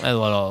much. A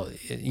little,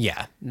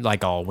 yeah,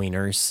 like all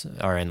wieners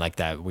are in like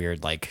that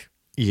weird like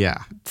Yeah.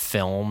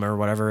 film or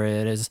whatever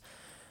it is.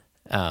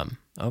 Oh,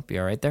 you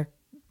all right there?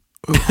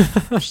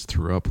 Just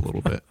threw up a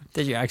little bit.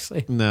 Did you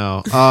actually?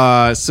 No.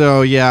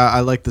 So yeah, I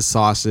like the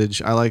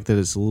sausage. I like that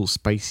it's a little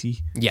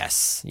spicy.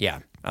 Yes. Yeah,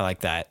 I like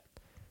that.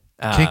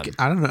 I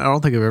don't know. I don't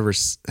think I've ever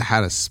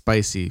had a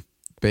spicy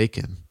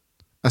bacon.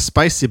 A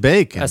spicy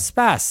bacon. A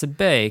spicy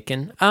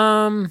bacon. Yeah, I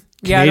don't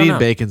Canadian know.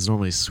 bacon's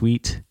normally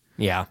sweet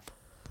Yeah.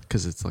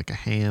 because it's like a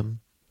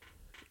ham.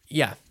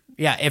 Yeah.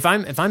 Yeah. If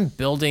I'm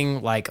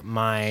building like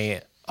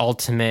my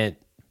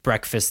ultimate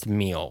breakfast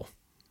meal,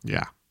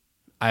 Yeah.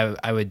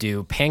 I would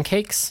do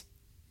pancakes,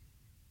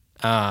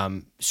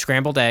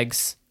 scrambled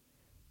eggs,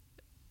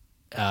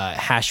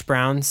 hash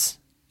browns,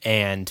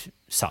 and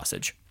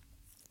sausage.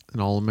 An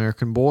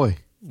all-American boy.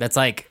 That's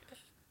like,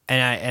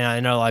 and I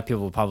know a lot of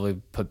people will probably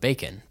put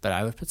bacon, but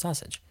I would put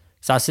sausage.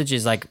 Sausage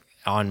is like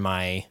on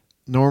my.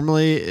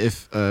 Normally,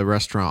 if a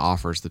restaurant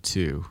offers the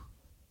two,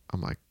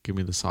 I'm like, give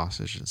me the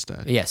sausage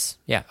instead. Yes.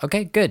 Yeah.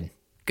 Okay. Good.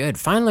 Good.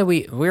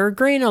 Finally, we're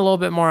agreeing a little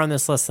bit more on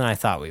this list than I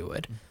thought we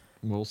would.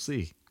 We'll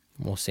see.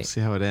 We'll see. See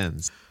how it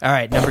ends. All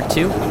right. Number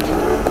 2.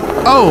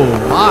 Oh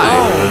my!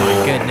 Oh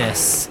my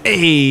goodness.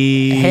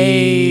 Hey,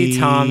 Hey,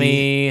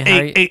 Tommy. How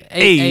are you-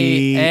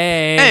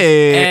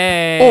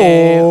 hey.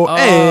 Oh,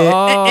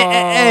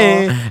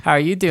 hey. How are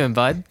you doing,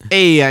 bud?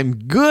 Hey, I'm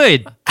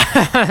good.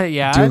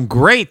 Yeah. Doing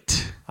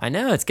great. I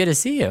know. It's good to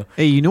see you.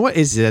 Hey, you know what?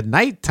 It's a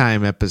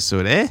nighttime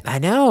episode, eh? I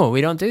know.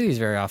 We don't do these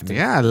very often.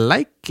 Yeah, I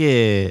like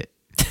it.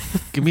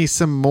 Give me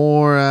some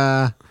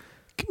more.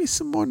 Give me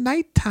some more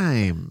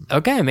nighttime.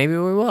 Okay. Maybe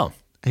we will.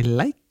 I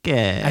like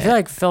it. I feel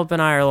like Philip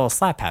and I are a little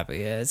slap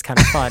happy. It's kind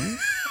of fun.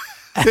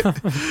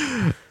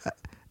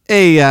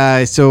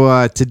 Hey,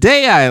 so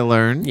today I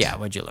learned. Yeah.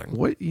 What'd you learn?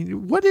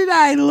 What did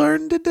I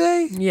learn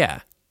today? Yeah.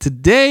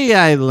 Today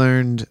I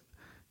learned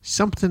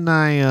something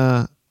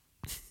I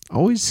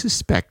always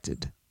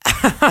suspected.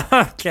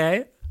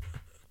 Okay.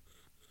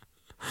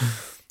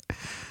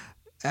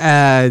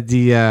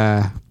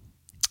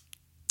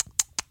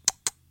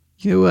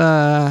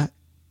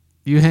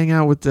 You hang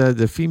out with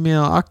the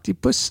female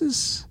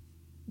octopuses?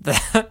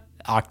 The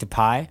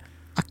octopi.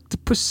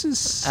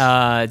 Octopuses? Do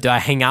I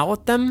hang out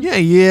with them? Yeah,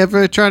 you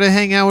ever try to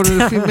hang out with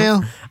a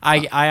female?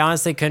 I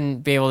honestly couldn't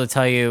be able to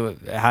tell you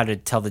how to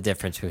tell the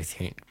difference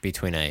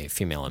between a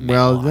female and male.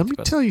 Well, let me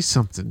octopus. tell you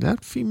something.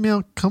 That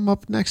female come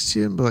up next to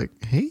you and be like,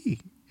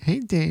 hey,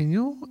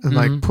 Daniel, and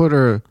like put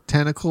her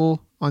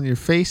tentacle on your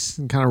face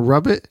and kind of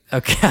rub it.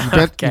 Okay.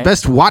 You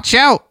best watch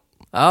out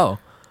Oh,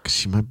 because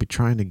she might be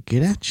trying to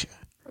get at you.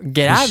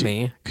 get at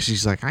me. Because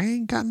she's like, I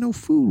ain't got no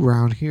food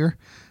around here.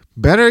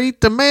 Better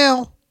eat the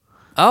male.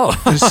 Oh,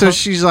 And so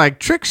she's like,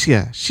 tricks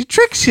you. She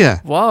tricks you.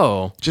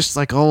 whoa. Just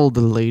like all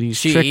the ladies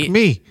She trick eat-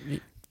 me.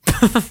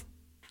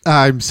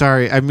 I'm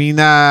sorry. I mean,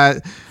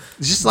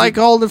 just like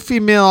all the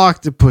female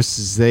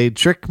octopuses, they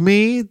trick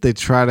me. They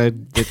try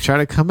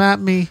to come at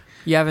me.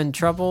 You having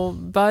trouble,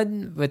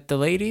 bud, with the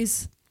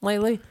ladies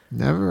lately?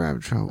 Never have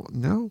trouble.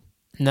 No,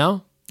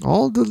 No.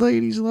 all the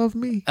ladies love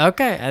me.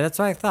 Okay, that's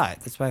what I thought.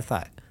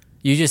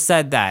 You just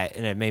said that,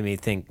 and it made me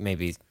think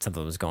maybe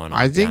something was going on.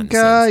 I behind think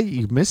the scenes.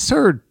 you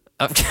misheard.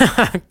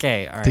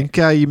 Okay, all I right. think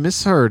you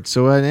misheard.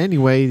 So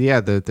anyway, yeah,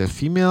 the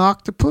female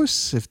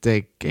octopus, if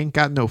they ain't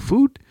got no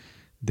food,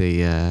 they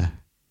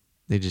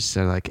just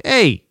said like,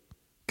 "Hey,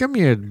 come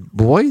here,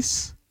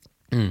 boys,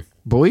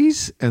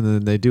 boys," and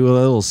then they do a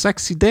little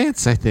sexy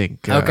dance. I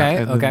think. Okay,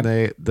 And okay.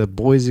 then the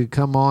boys would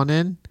come on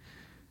in,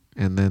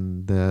 and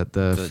then the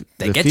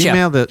They get ya.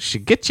 female that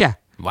should get you.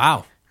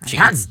 Wow.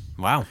 Jeez.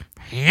 Wow.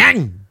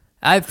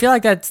 I feel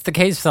like that's the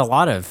case with a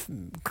lot of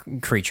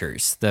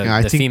creatures. The, Yeah,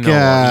 I the think,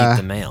 female will eat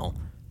the male.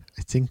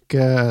 I think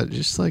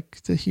just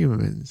like the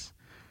humans.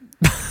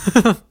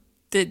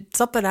 Did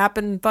something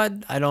happen,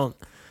 bud? I don't.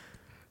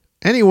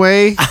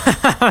 Anyway,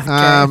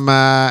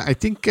 I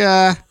think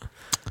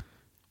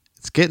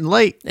it's getting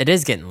late. It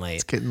is getting late.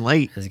 It's getting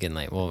late. It's getting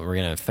late. Well, we're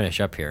gonna finish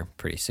up here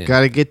pretty soon.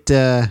 Gotta get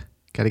back.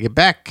 Gotta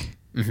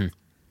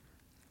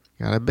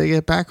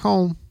get back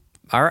home.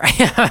 All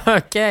right.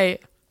 Okay.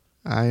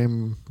 I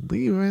am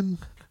leaving.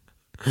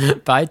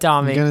 Bye,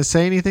 Tommy. You gonna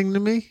say anything to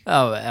me?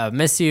 Oh,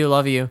 miss you.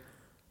 Love you.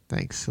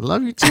 Thanks. I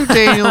love you too,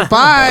 Daniel.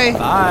 Bye.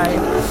 Bye.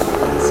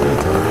 See you,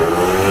 Tommy.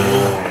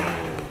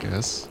 I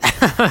guess.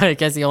 I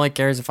guess he only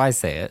cares if I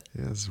say it.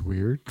 Yeah, it's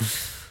weird. I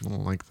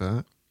don't like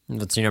that.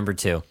 What's your number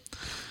 2?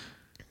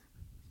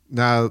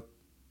 Now,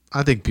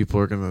 I think people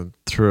are gonna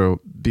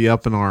be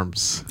up in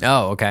arms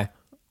Oh, okay.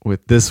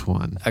 with this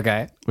one,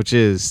 Okay. which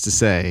is to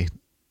say,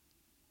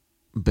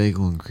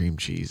 bagel and cream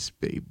cheese,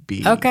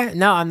 baby. Okay.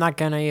 No, I'm not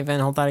gonna even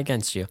hold that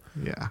against you.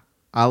 Yeah.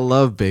 I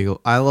love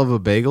bagel. I love a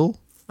bagel.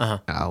 Uh-huh.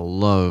 And I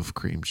love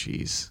cream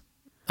cheese.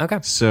 Okay.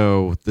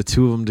 So the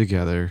two of them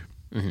together,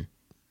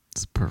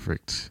 it's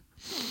perfect.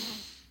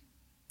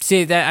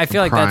 See that I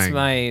feel like that's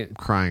my I'm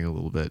crying a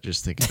little bit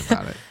just thinking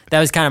about it. that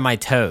was kind of my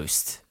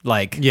toast.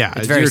 Like, Yeah,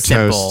 it's very your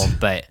simple, toast.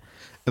 but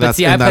That's-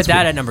 see, I and put that's that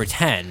what- at number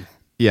 10.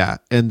 Yeah,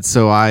 and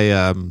so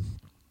I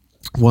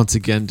once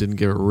again didn't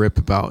give a rip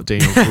about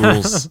Daniel's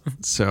rules,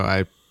 so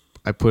I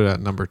put it at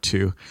number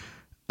 2.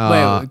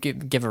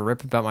 Wait, give a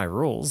rip about my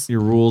rules.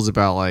 Your rules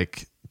about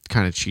like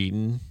kind of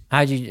cheating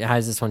How's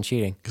this one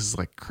cheating? because it's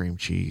like cream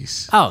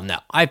cheese. Oh no,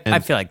 I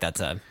feel like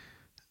that's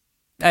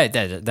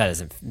that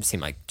doesn't seem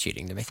like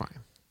cheating to me. Fine.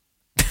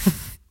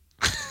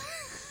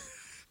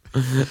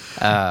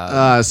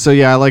 So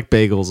yeah, I like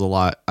bagels a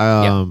lot.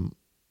 I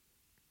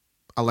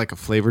like a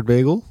flavored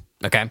bagel.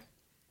 Okay,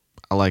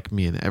 I like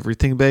me an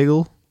everything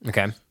bagel.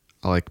 okay.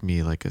 I like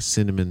me like a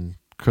cinnamon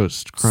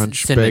crunch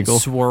Cinnamon bagel.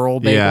 swirl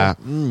bagel. Yeah,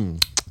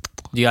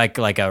 Do you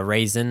like a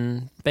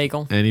raisin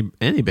bagel? any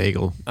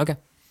bagel. Okay.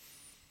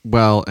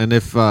 Well, and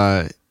if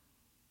I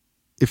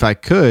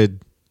could,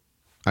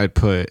 I'd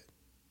put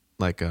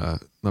like a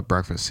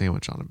breakfast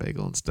sandwich on a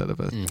bagel instead of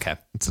Okay.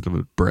 a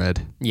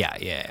bread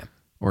Yeah.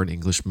 or an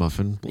English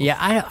muffin. Yeah,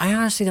 I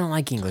honestly don't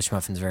like English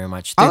muffins very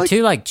much. I They're like-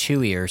 too like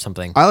chewy or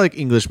something. I like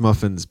English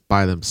muffins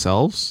by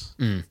themselves,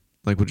 Mm.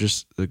 like with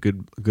just a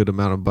good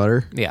amount of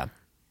butter. Yeah.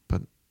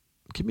 But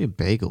give me a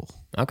bagel,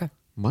 Okay.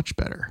 much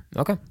better,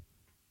 Okay.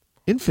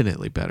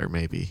 infinitely better,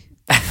 maybe.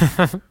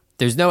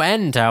 There's no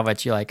end to how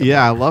much you like them.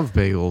 Yeah, I love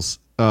bagels,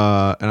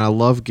 and I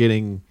love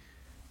getting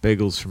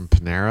bagels from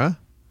Panera.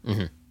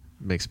 Mm-hmm.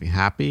 Makes me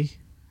happy.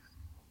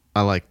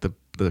 I like the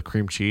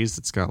cream cheese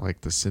that's got like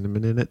the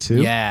cinnamon in it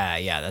too.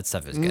 Yeah, that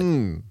stuff is good.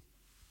 Mm.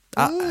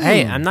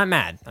 Hey, I'm not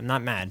mad. I'm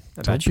not mad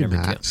about Don't your be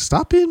number mad. 2.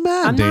 Stop being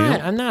mad, I'm Daniel.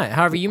 not. I'm not.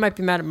 However, you might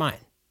be mad at mine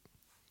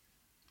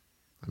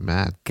I'm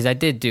mad. because I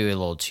did do a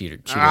little cheater.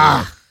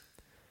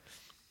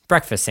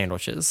 Breakfast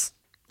sandwiches.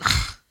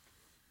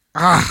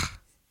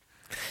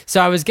 So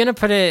I was gonna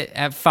put it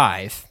at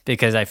 5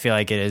 because I feel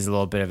like it is a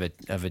little bit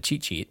of a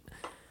cheat sheet.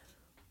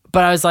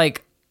 But I was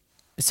like,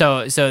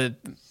 so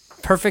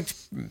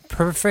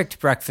perfect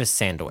breakfast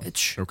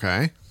sandwich,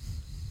 Okay.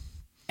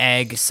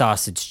 egg,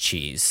 sausage,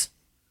 cheese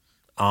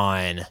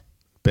on.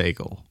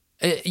 Bagel.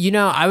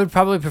 I would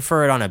probably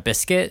prefer it on a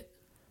biscuit,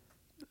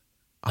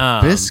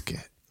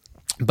 Biscuit.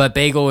 but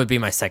bagel would be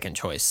my second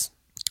choice.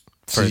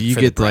 So for- you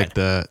for the get like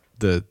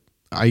the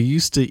I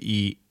used to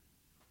eat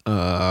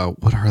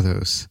what are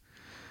those?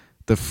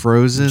 The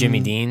frozen Jimmy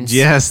Dean's?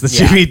 Yes, the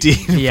Yeah. Jimmy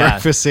Dean Yeah.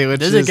 breakfast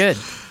sandwiches. Those are good.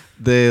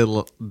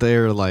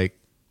 They're like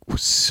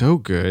so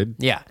good.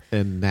 Yeah.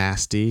 And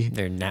nasty.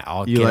 They're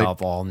all You get like-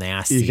 up all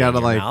nasty. You gotta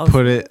in your like mouth.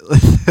 put it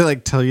they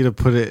like tell you to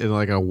put it in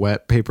like a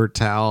wet paper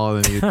towel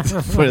and then you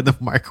put it in the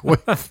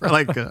microwave for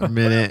like a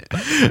minute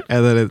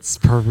and then it's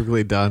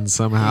perfectly done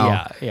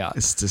somehow. Yeah.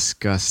 It's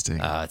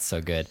disgusting. Oh, it's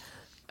so good.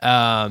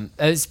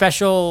 A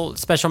special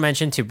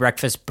mention to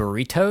breakfast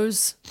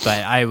burritos,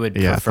 but I would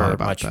Yeah, I prefer thought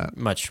about that.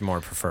 much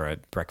more prefer a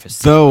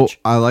breakfast Though sandwich.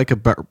 I like a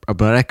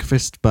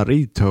breakfast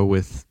burrito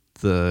with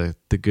the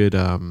good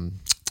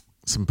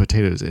some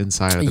potatoes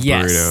inside of the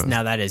Yes, burrito.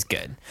 now that is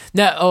good.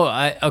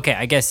 No, okay.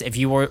 I guess if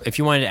you wanted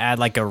to add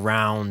like a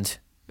round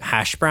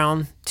hash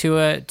brown to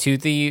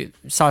the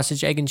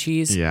sausage, egg, and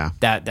cheese, Yeah.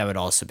 that would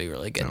also be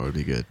really good. That would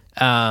be good.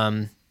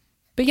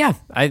 But yeah,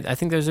 I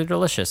think those are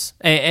delicious.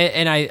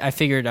 And I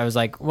figured, I was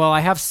like, well,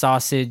 I have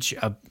sausage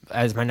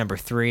as my number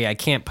 3. I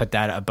can't put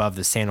that above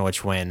the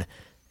sandwich when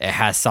it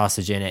has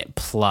sausage in it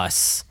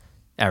plus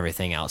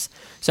everything else.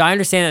 So I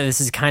understand that this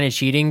is kind of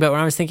cheating, but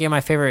when I was thinking of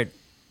my favorite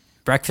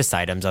breakfast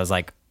items, I was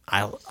like,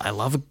 I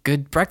love a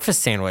good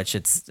breakfast sandwich.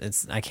 It's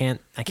I can't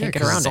get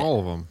 'cause around it's it. all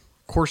of them.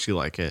 Of course you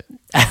like it.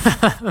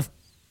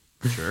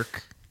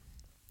 Jerk.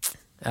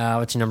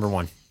 What's your number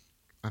 1?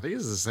 I think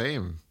it's the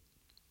same.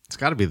 It's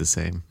got to be the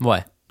same.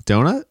 What?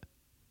 Donut?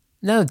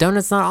 No,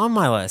 donut's not on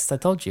my list. I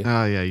told you.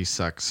 Oh yeah, you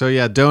suck. So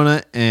yeah,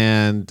 donut,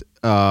 and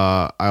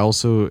I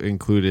also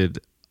included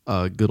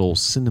a good old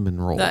cinnamon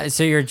roll.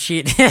 So you're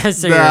cheating.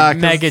 So Nah, you're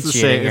 'cause mega it's the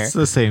cheating same- here. It's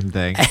the same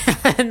thing.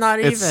 Not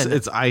even.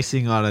 it's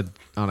icing on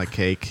a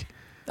cake.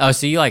 Oh,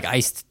 so you like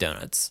iced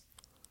donuts?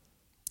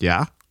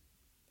 Yeah.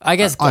 I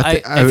guess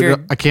I if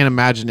you're, I can't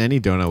imagine any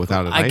donut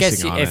without an I guess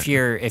icing on if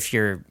it.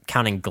 you're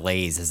counting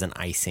glaze as an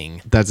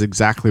icing, That's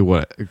exactly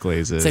what a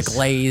glaze is. it's a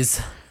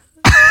glaze.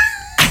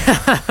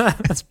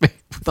 It's made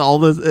with all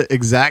the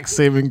exact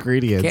same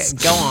ingredients.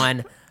 Go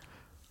on.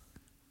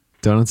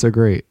 Donuts are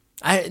great.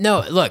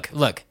 No,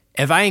 look.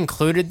 If I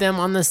included them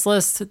on this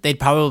list, they'd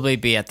probably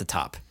be at the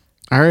top.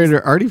 I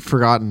already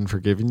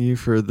forgiven you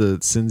for the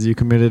sins you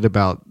committed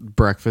about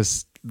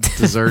breakfast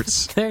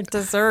desserts. They're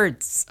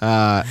desserts.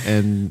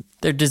 And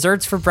They're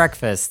desserts for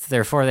breakfast.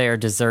 Therefore, they are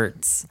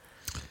desserts.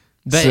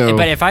 But So-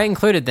 but if I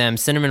included them,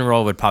 cinnamon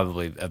roll would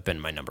probably have been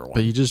my number 1.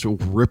 but you just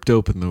ripped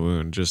open the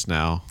wound just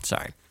now,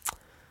 Sorry,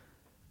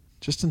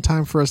 just in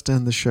time for us to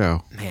end the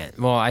show. man.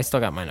 Well, I still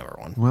got my number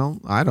 1. Well,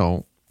 I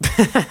don't.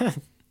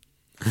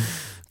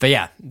 But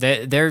yeah,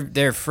 they're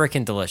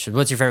freaking delicious.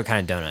 What's your favorite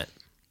kind of donut?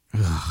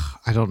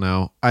 I don't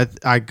know.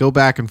 I go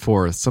back and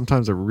forth.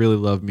 Sometimes I really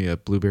love me a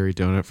blueberry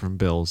donut from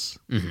Bill's.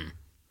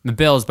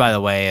 Bill's, by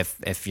the way,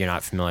 if you're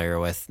not familiar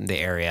with the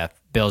area,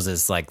 Bill's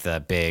is like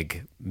the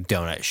big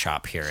donut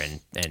shop here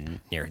in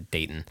near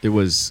Dayton It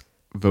was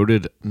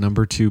voted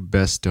number 2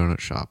 best donut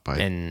shop by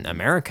in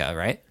America,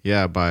 right?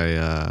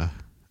 by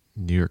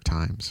New York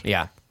Times.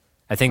 Yeah.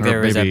 I think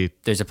Or maybe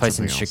there's a place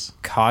in something else.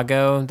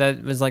 Chicago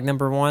that was like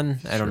number 1.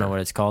 I don't know what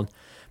it's called.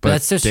 But But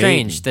that's so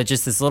strange Dayton- that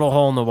just this little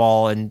hole in the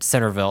wall in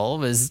Centerville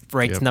was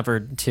ranked Yep. number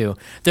 2.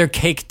 They're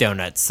cake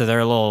donuts, so they're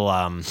a little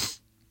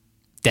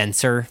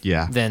denser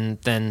Yeah.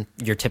 than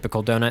your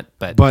typical donut.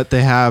 But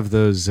they have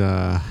those.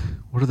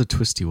 What are the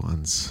twisty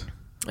ones?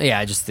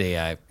 Yeah, just the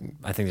I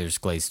think there's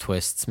glazed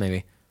twists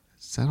maybe.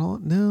 Is that all?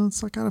 No,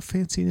 it's like got a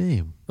fancy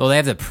name. Well, they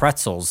have the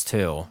pretzels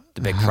too,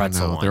 the big I don't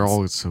pretzel know. ones. They're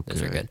all so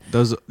Those good. are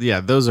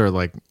good. Those are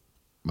like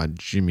my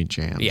Jimmy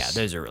Jams. Yeah,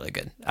 those are really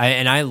good.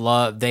 I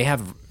love. They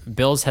have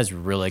Bill's has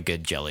really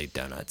good jelly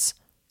donuts.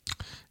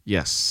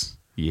 Yes.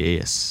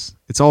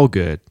 It's all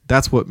good.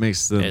 That's what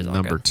makes It them is all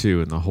number good.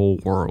 2 in the whole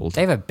world.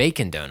 They have a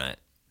bacon donut.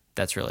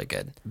 That's really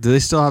good. Do they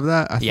still have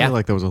that? I Yeah. feel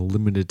like that was a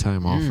limited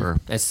time offer.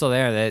 It's still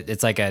there.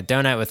 It's like a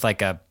donut with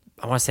like I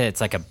want to say it's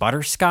like a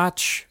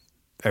butterscotch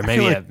or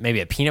feel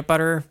maybe a peanut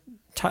butter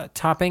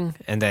topping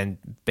and then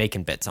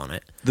bacon bits on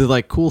it. The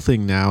like cool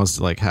thing now is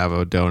to like have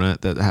a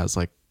donut that has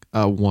like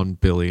 1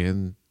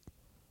 billion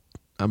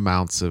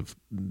amounts of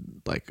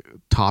like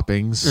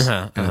toppings,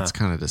 and it's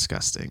kind of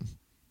disgusting.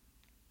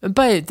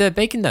 But the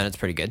bacon donut's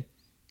pretty good.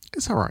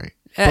 It's all right.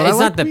 It's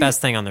not the best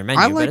thing on their menu,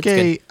 I but like it's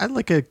good. I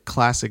like a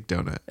classic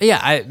donut.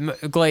 Yeah,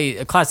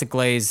 a classic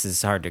glaze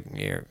is hard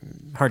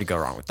to go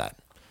wrong with that.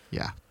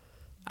 Yeah.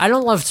 I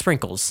don't love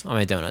sprinkles on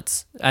my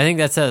donuts. I think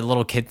that's a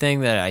little kid thing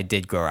that I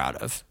did grow out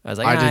of. I was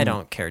like, I didn't-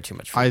 don't care too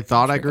much. For I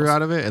thought I grew sprinkles.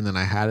 out of it, and then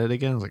I had it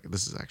again. I was like,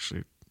 "This is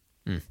actually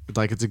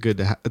like it's good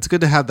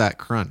to have that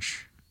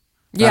crunch."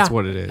 That's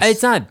what it is.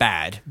 It's not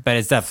bad, but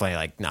it's definitely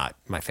like not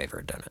my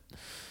favorite donut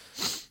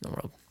in the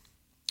world.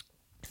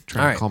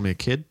 Trying all to right. call me a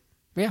kid?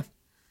 Yeah.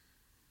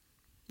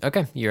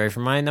 Okay, you ready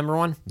for my number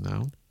 1?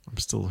 No, I'm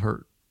still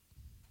hurt.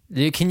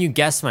 Can you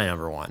guess my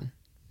number 1?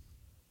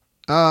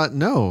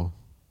 No,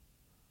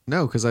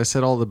 because I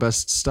said all the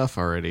best stuff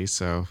already,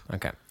 so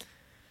Okay.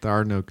 there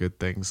are no good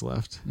things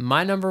left.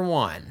 My number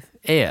 1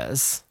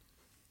 is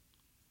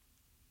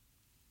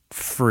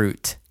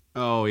fruit.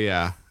 Oh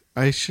yeah,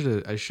 I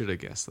should have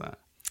guessed that.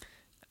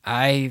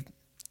 I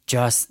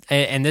just,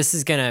 and this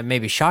is going to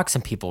maybe shock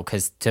some people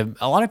because to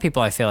a lot of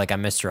people, I feel like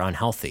I'm Mr.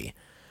 Unhealthy.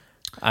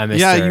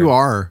 Yeah, you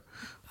are.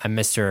 I'm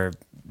Mr.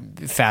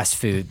 Fast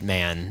Food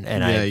man.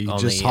 And Yeah, I you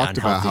only just talked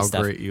about unhealthy how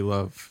stuff.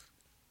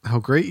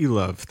 great you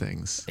love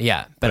things.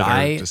 Yeah, but that are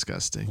I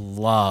disgusting.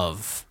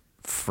 love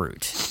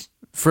fruit.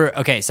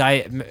 Okay, so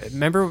I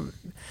remember,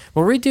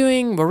 were we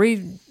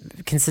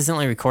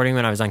consistently recording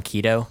when I was on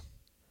keto?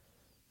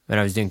 When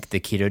I was doing the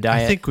keto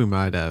diet? I think we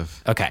might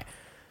have. Okay.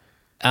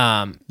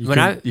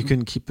 You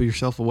couldn't keep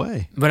yourself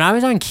away. When I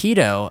was on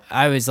keto,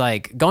 I was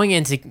like going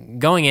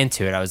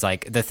into it, I was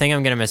like, the thing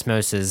I'm gonna miss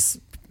most is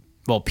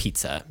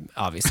pizza,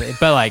 obviously.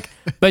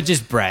 but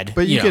just bread.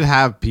 But you know. could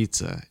have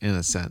pizza in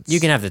a sense. You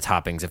can have the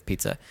toppings of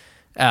pizza.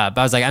 But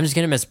I was like, I'm just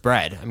gonna miss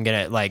bread. I'm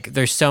gonna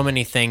there's so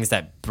many things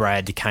that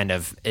bread kind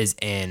of is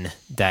in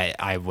that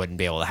I wouldn't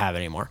be able to have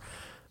anymore.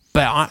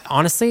 But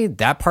honestly,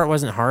 that part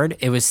wasn't hard.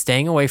 It was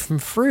staying away from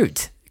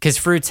fruit because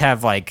fruits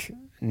have like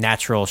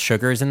natural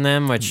sugars in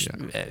them, which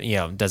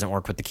doesn't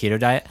work with the keto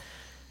diet.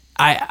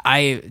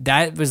 I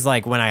that was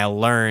like when I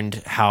learned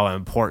how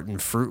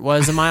important fruit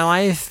was in my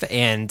life,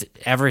 and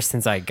ever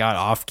since I got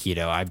off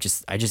keto, I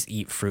just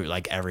eat fruit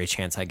like every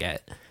chance I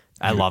get.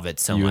 I love it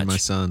so you much. and my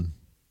son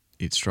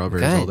eat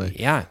strawberries all Good. day.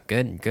 Yeah,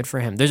 good for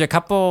him. There's a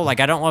couple I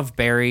don't love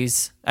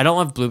berries. I don't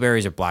love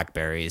blueberries or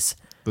blackberries.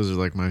 Those are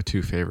like my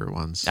 2 favorite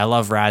ones. I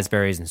love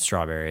raspberries and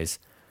strawberries.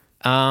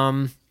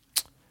 And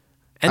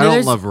I then don't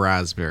there's- love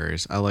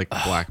raspberries. I like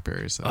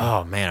blackberries though.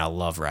 Oh man, I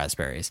love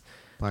raspberries.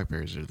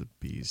 Blackberries are the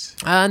bees.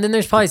 And then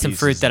there's probably some pieces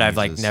fruit that and I've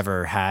like pieces.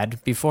 never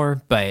had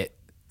before, but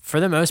for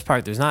the most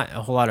part, there's not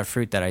a whole lot of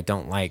fruit that I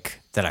don't like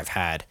that I've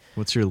had.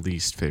 What's your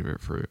least favorite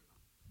fruit?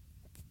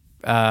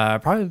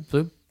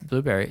 Probably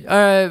blueberry.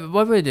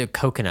 What would a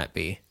coconut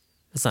be?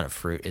 That's not a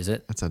fruit, is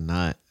it? That's a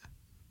nut.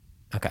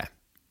 Okay.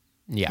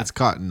 Yeah. It's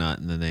got nut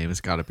in the name.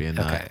 It's got to be a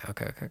nut.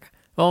 Okay.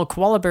 Well,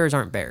 koala bears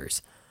aren't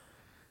bears.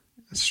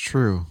 It's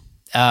true.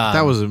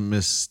 That was a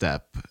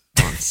misstep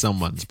on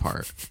someone's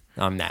part.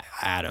 I'm not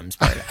Adam's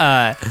part.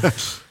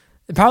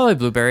 Probably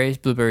blueberries.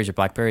 Blueberries or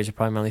blackberries are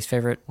probably my least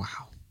favorite.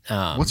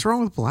 Wow. What's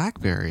wrong with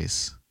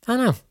blackberries? I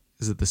don't know.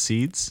 Is it the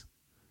seeds?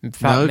 No,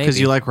 Maybe. because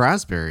you like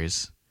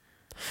raspberries.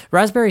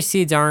 Raspberry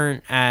seeds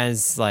aren't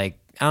as I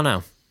don't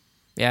know.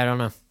 Yeah, I don't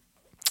know.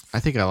 I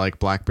think I like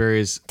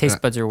blackberries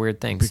Taste buds are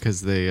weird things.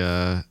 because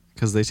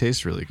they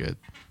taste really good.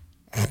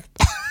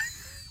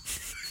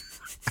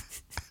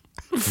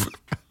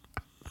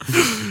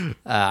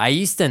 I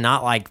used to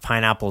not like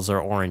pineapples or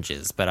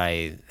oranges, but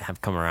I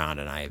have come around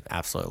and I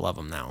absolutely love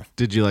them now.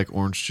 Did you like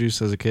orange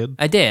juice as a kid?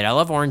 I did. I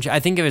love orange. I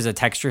think it was a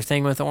texture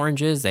thing with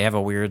oranges. They have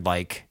a weird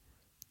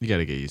You got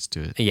to get used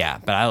to it. yeah,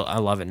 but I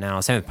love it now.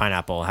 Same with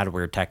pineapple. It had a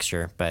weird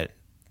texture, but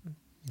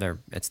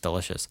It's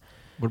delicious.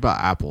 What about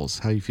apples?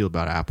 How do you feel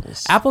about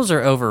apples? Apples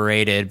are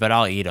overrated, but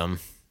I'll eat them.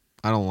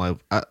 I don't like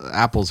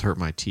apples. Hurt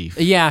my teeth.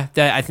 Yeah,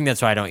 I think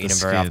that's why I don't eat them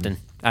very skin. often.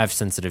 I have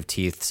sensitive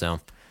teeth, so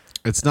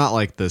It's not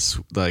like this.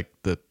 Like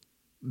the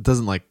it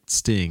doesn't like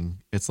sting.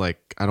 It's like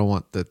I don't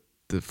want the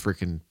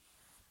freaking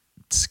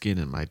skin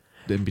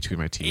in between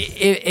my teeth.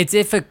 it's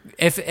if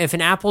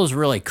an apple is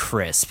really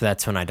crisp,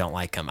 that's when I don't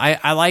like them.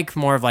 I like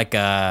more of like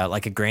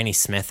a Granny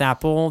Smith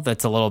apple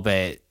that's a little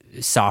bit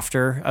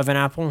softer of an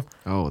apple.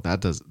 Oh,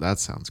 that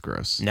sounds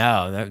gross.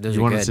 No, those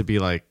You are want good. it to be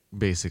like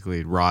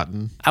basically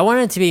rotten. I want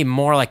it to be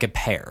more like a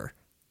pear.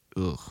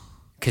 Ugh.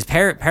 Because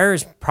pear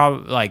is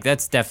probably like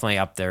that's definitely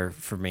up there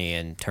for me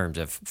in terms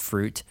of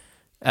fruit.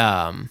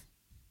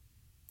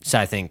 So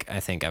I think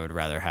I would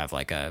rather have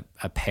like a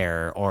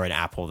pear or an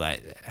apple that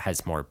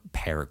has more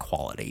pear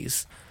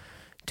qualities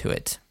to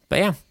it. But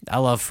yeah, I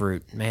love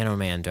fruit. Man, oh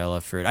man, do I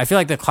love fruit. I feel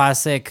like the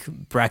classic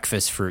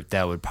breakfast fruit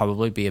though would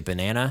probably be a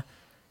banana,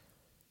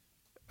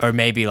 or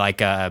maybe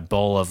like a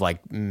bowl of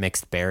like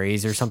mixed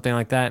berries or something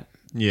like that.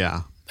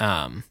 Yeah.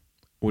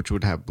 Which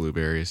would have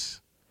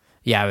blueberries.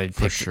 Yeah, I would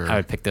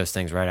pick those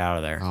things right out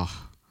of there.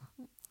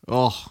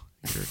 Oh.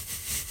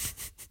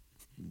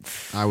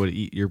 I would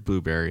eat your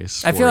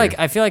blueberries. I feel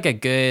like a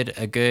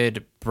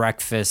good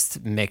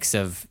breakfast mix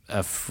of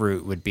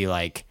fruit would be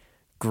like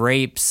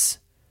grapes,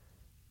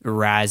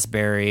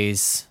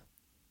 raspberries,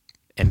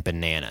 and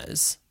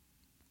bananas.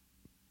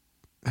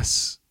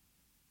 That's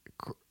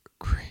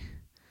great.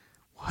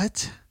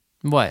 What?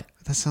 What?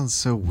 That sounds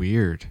so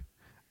weird.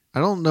 I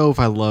don't know if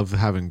I love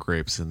having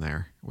grapes in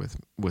there with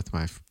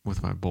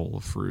my bowl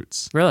of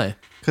fruits. Really?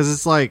 Because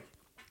it's like,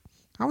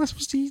 how am I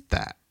supposed to eat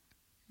that?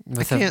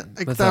 With I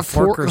can't. with that a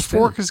fork or the spoon?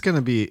 fork is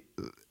gonna be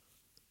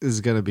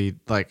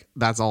like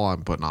that's all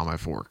I'm putting on my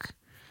fork.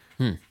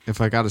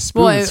 If I got a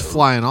spoon, Well, it's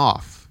flying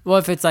off. Well,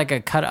 if it's like a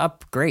cut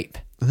up grape.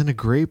 And then a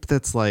grape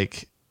that's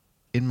like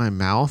in my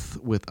mouth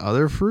with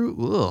other fruit.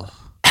 Ugh.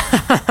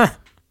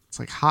 It's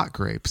like hot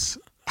grapes.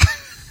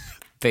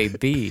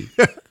 Baby.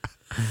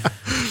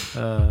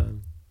 All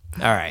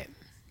right.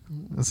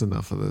 That's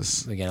enough of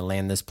this. We got to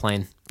land this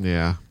plane.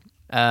 Yeah.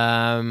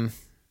 Um,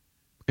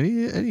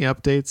 Any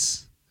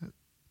updates?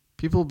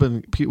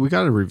 We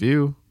got a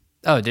review.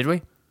 oh, did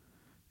we?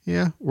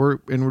 Yeah, we're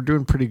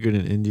doing pretty good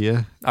in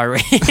India. All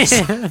right.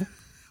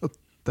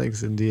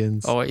 Thanks,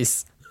 Indians.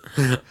 always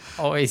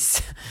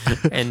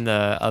in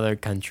the other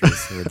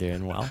countries we're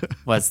doing well.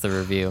 What's the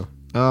review?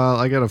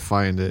 I gotta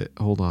find it.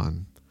 Hold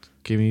on.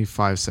 Give me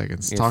 5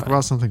 seconds. You're Talk fine.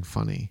 about something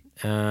funny.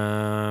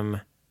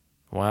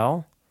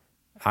 Well,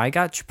 I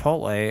got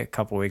Chipotle a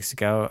couple weeks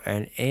ago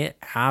and it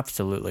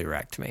absolutely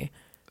wrecked me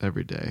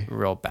Every day.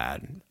 real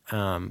bad.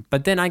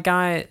 But then I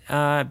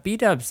got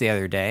B-dubs the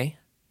other day.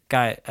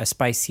 Got a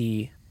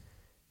spicier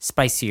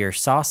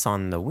sauce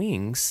on the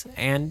wings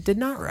and did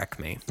not wreck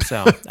me.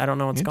 So I don't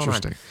know what's going on.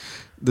 Interesting.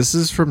 This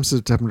is from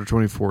September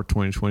 24th,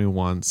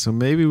 2021. So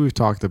maybe we've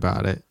talked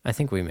about it. I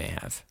think we may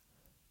have.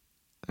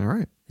 All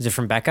right. Is it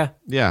from Becca?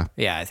 Yeah.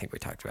 Yeah, I think we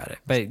talked about it.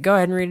 But go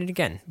ahead and read it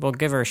again. We'll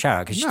give her a shout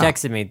out because she No.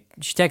 texted me.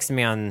 She texted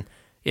me on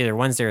either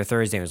Wednesday or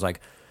Thursday. And was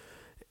like,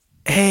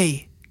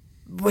 "Hey,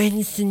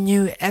 when's the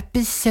new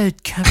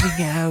episode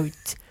coming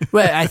out?"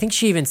 Well, I think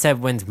she even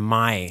said, "When's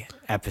my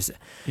episode?"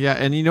 Yeah.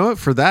 And you know what?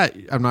 For that,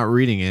 I'm not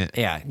reading it.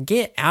 Yeah,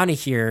 get out of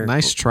here.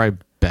 Nice try,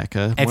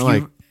 Becca. If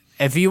More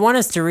if you want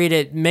us to read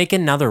it, make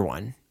another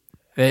one.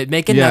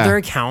 Make another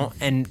account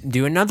and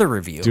do another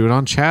review. do it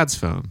on Chad's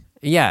phone.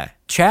 Yeah,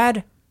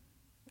 Chad.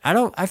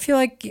 I feel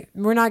like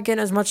we're not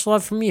getting as much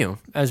love from you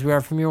as we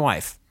are from your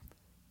wife.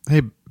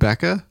 Hey,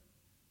 Becca,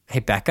 Hey,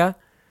 Becca.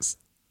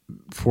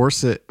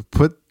 force it.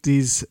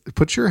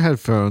 Put your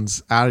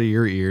headphones out of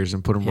your ears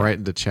and put them right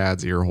into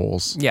Chad's ear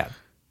holes Yeah.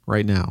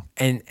 right now.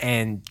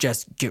 And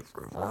just get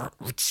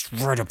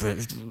right up in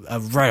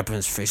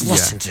his face.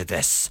 Listen to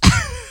this.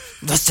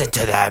 Listen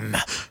to them.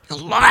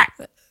 Love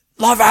it.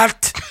 Love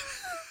it.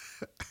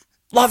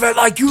 Love it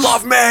like you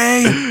love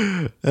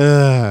me.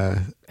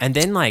 And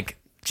then like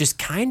just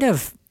kind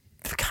of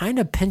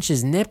pinch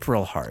his nip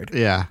real hard.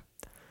 Yeah.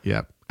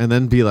 Yep. And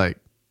then be like,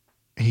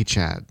 hey,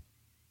 Chad.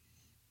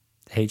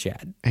 Hey,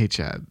 Chad. Hey,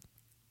 Chad.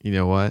 You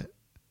know what?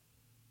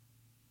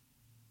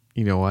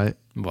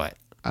 What?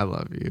 I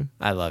love you.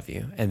 I love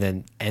you. And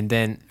then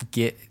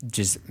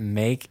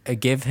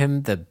give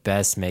him the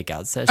best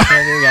makeout session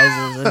of your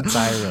guys'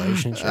 entire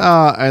relationship.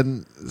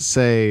 And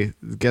say,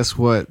 guess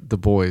what the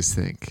boys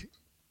think?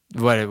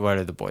 What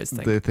are the boys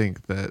think? They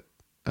think that,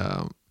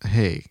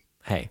 hey,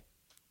 Hey.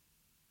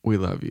 we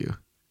love you.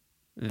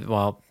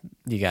 Well,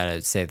 you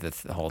gotta say the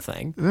whole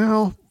thing.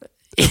 No.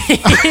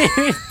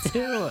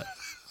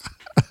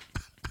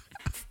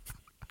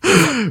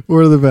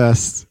 We're the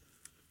best.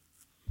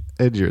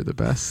 And you're the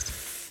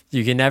best.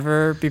 You can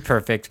never be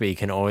perfect, but you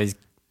can always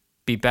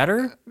be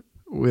better.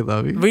 We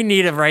love you. We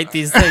need to write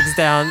these things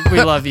down.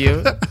 We love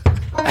you.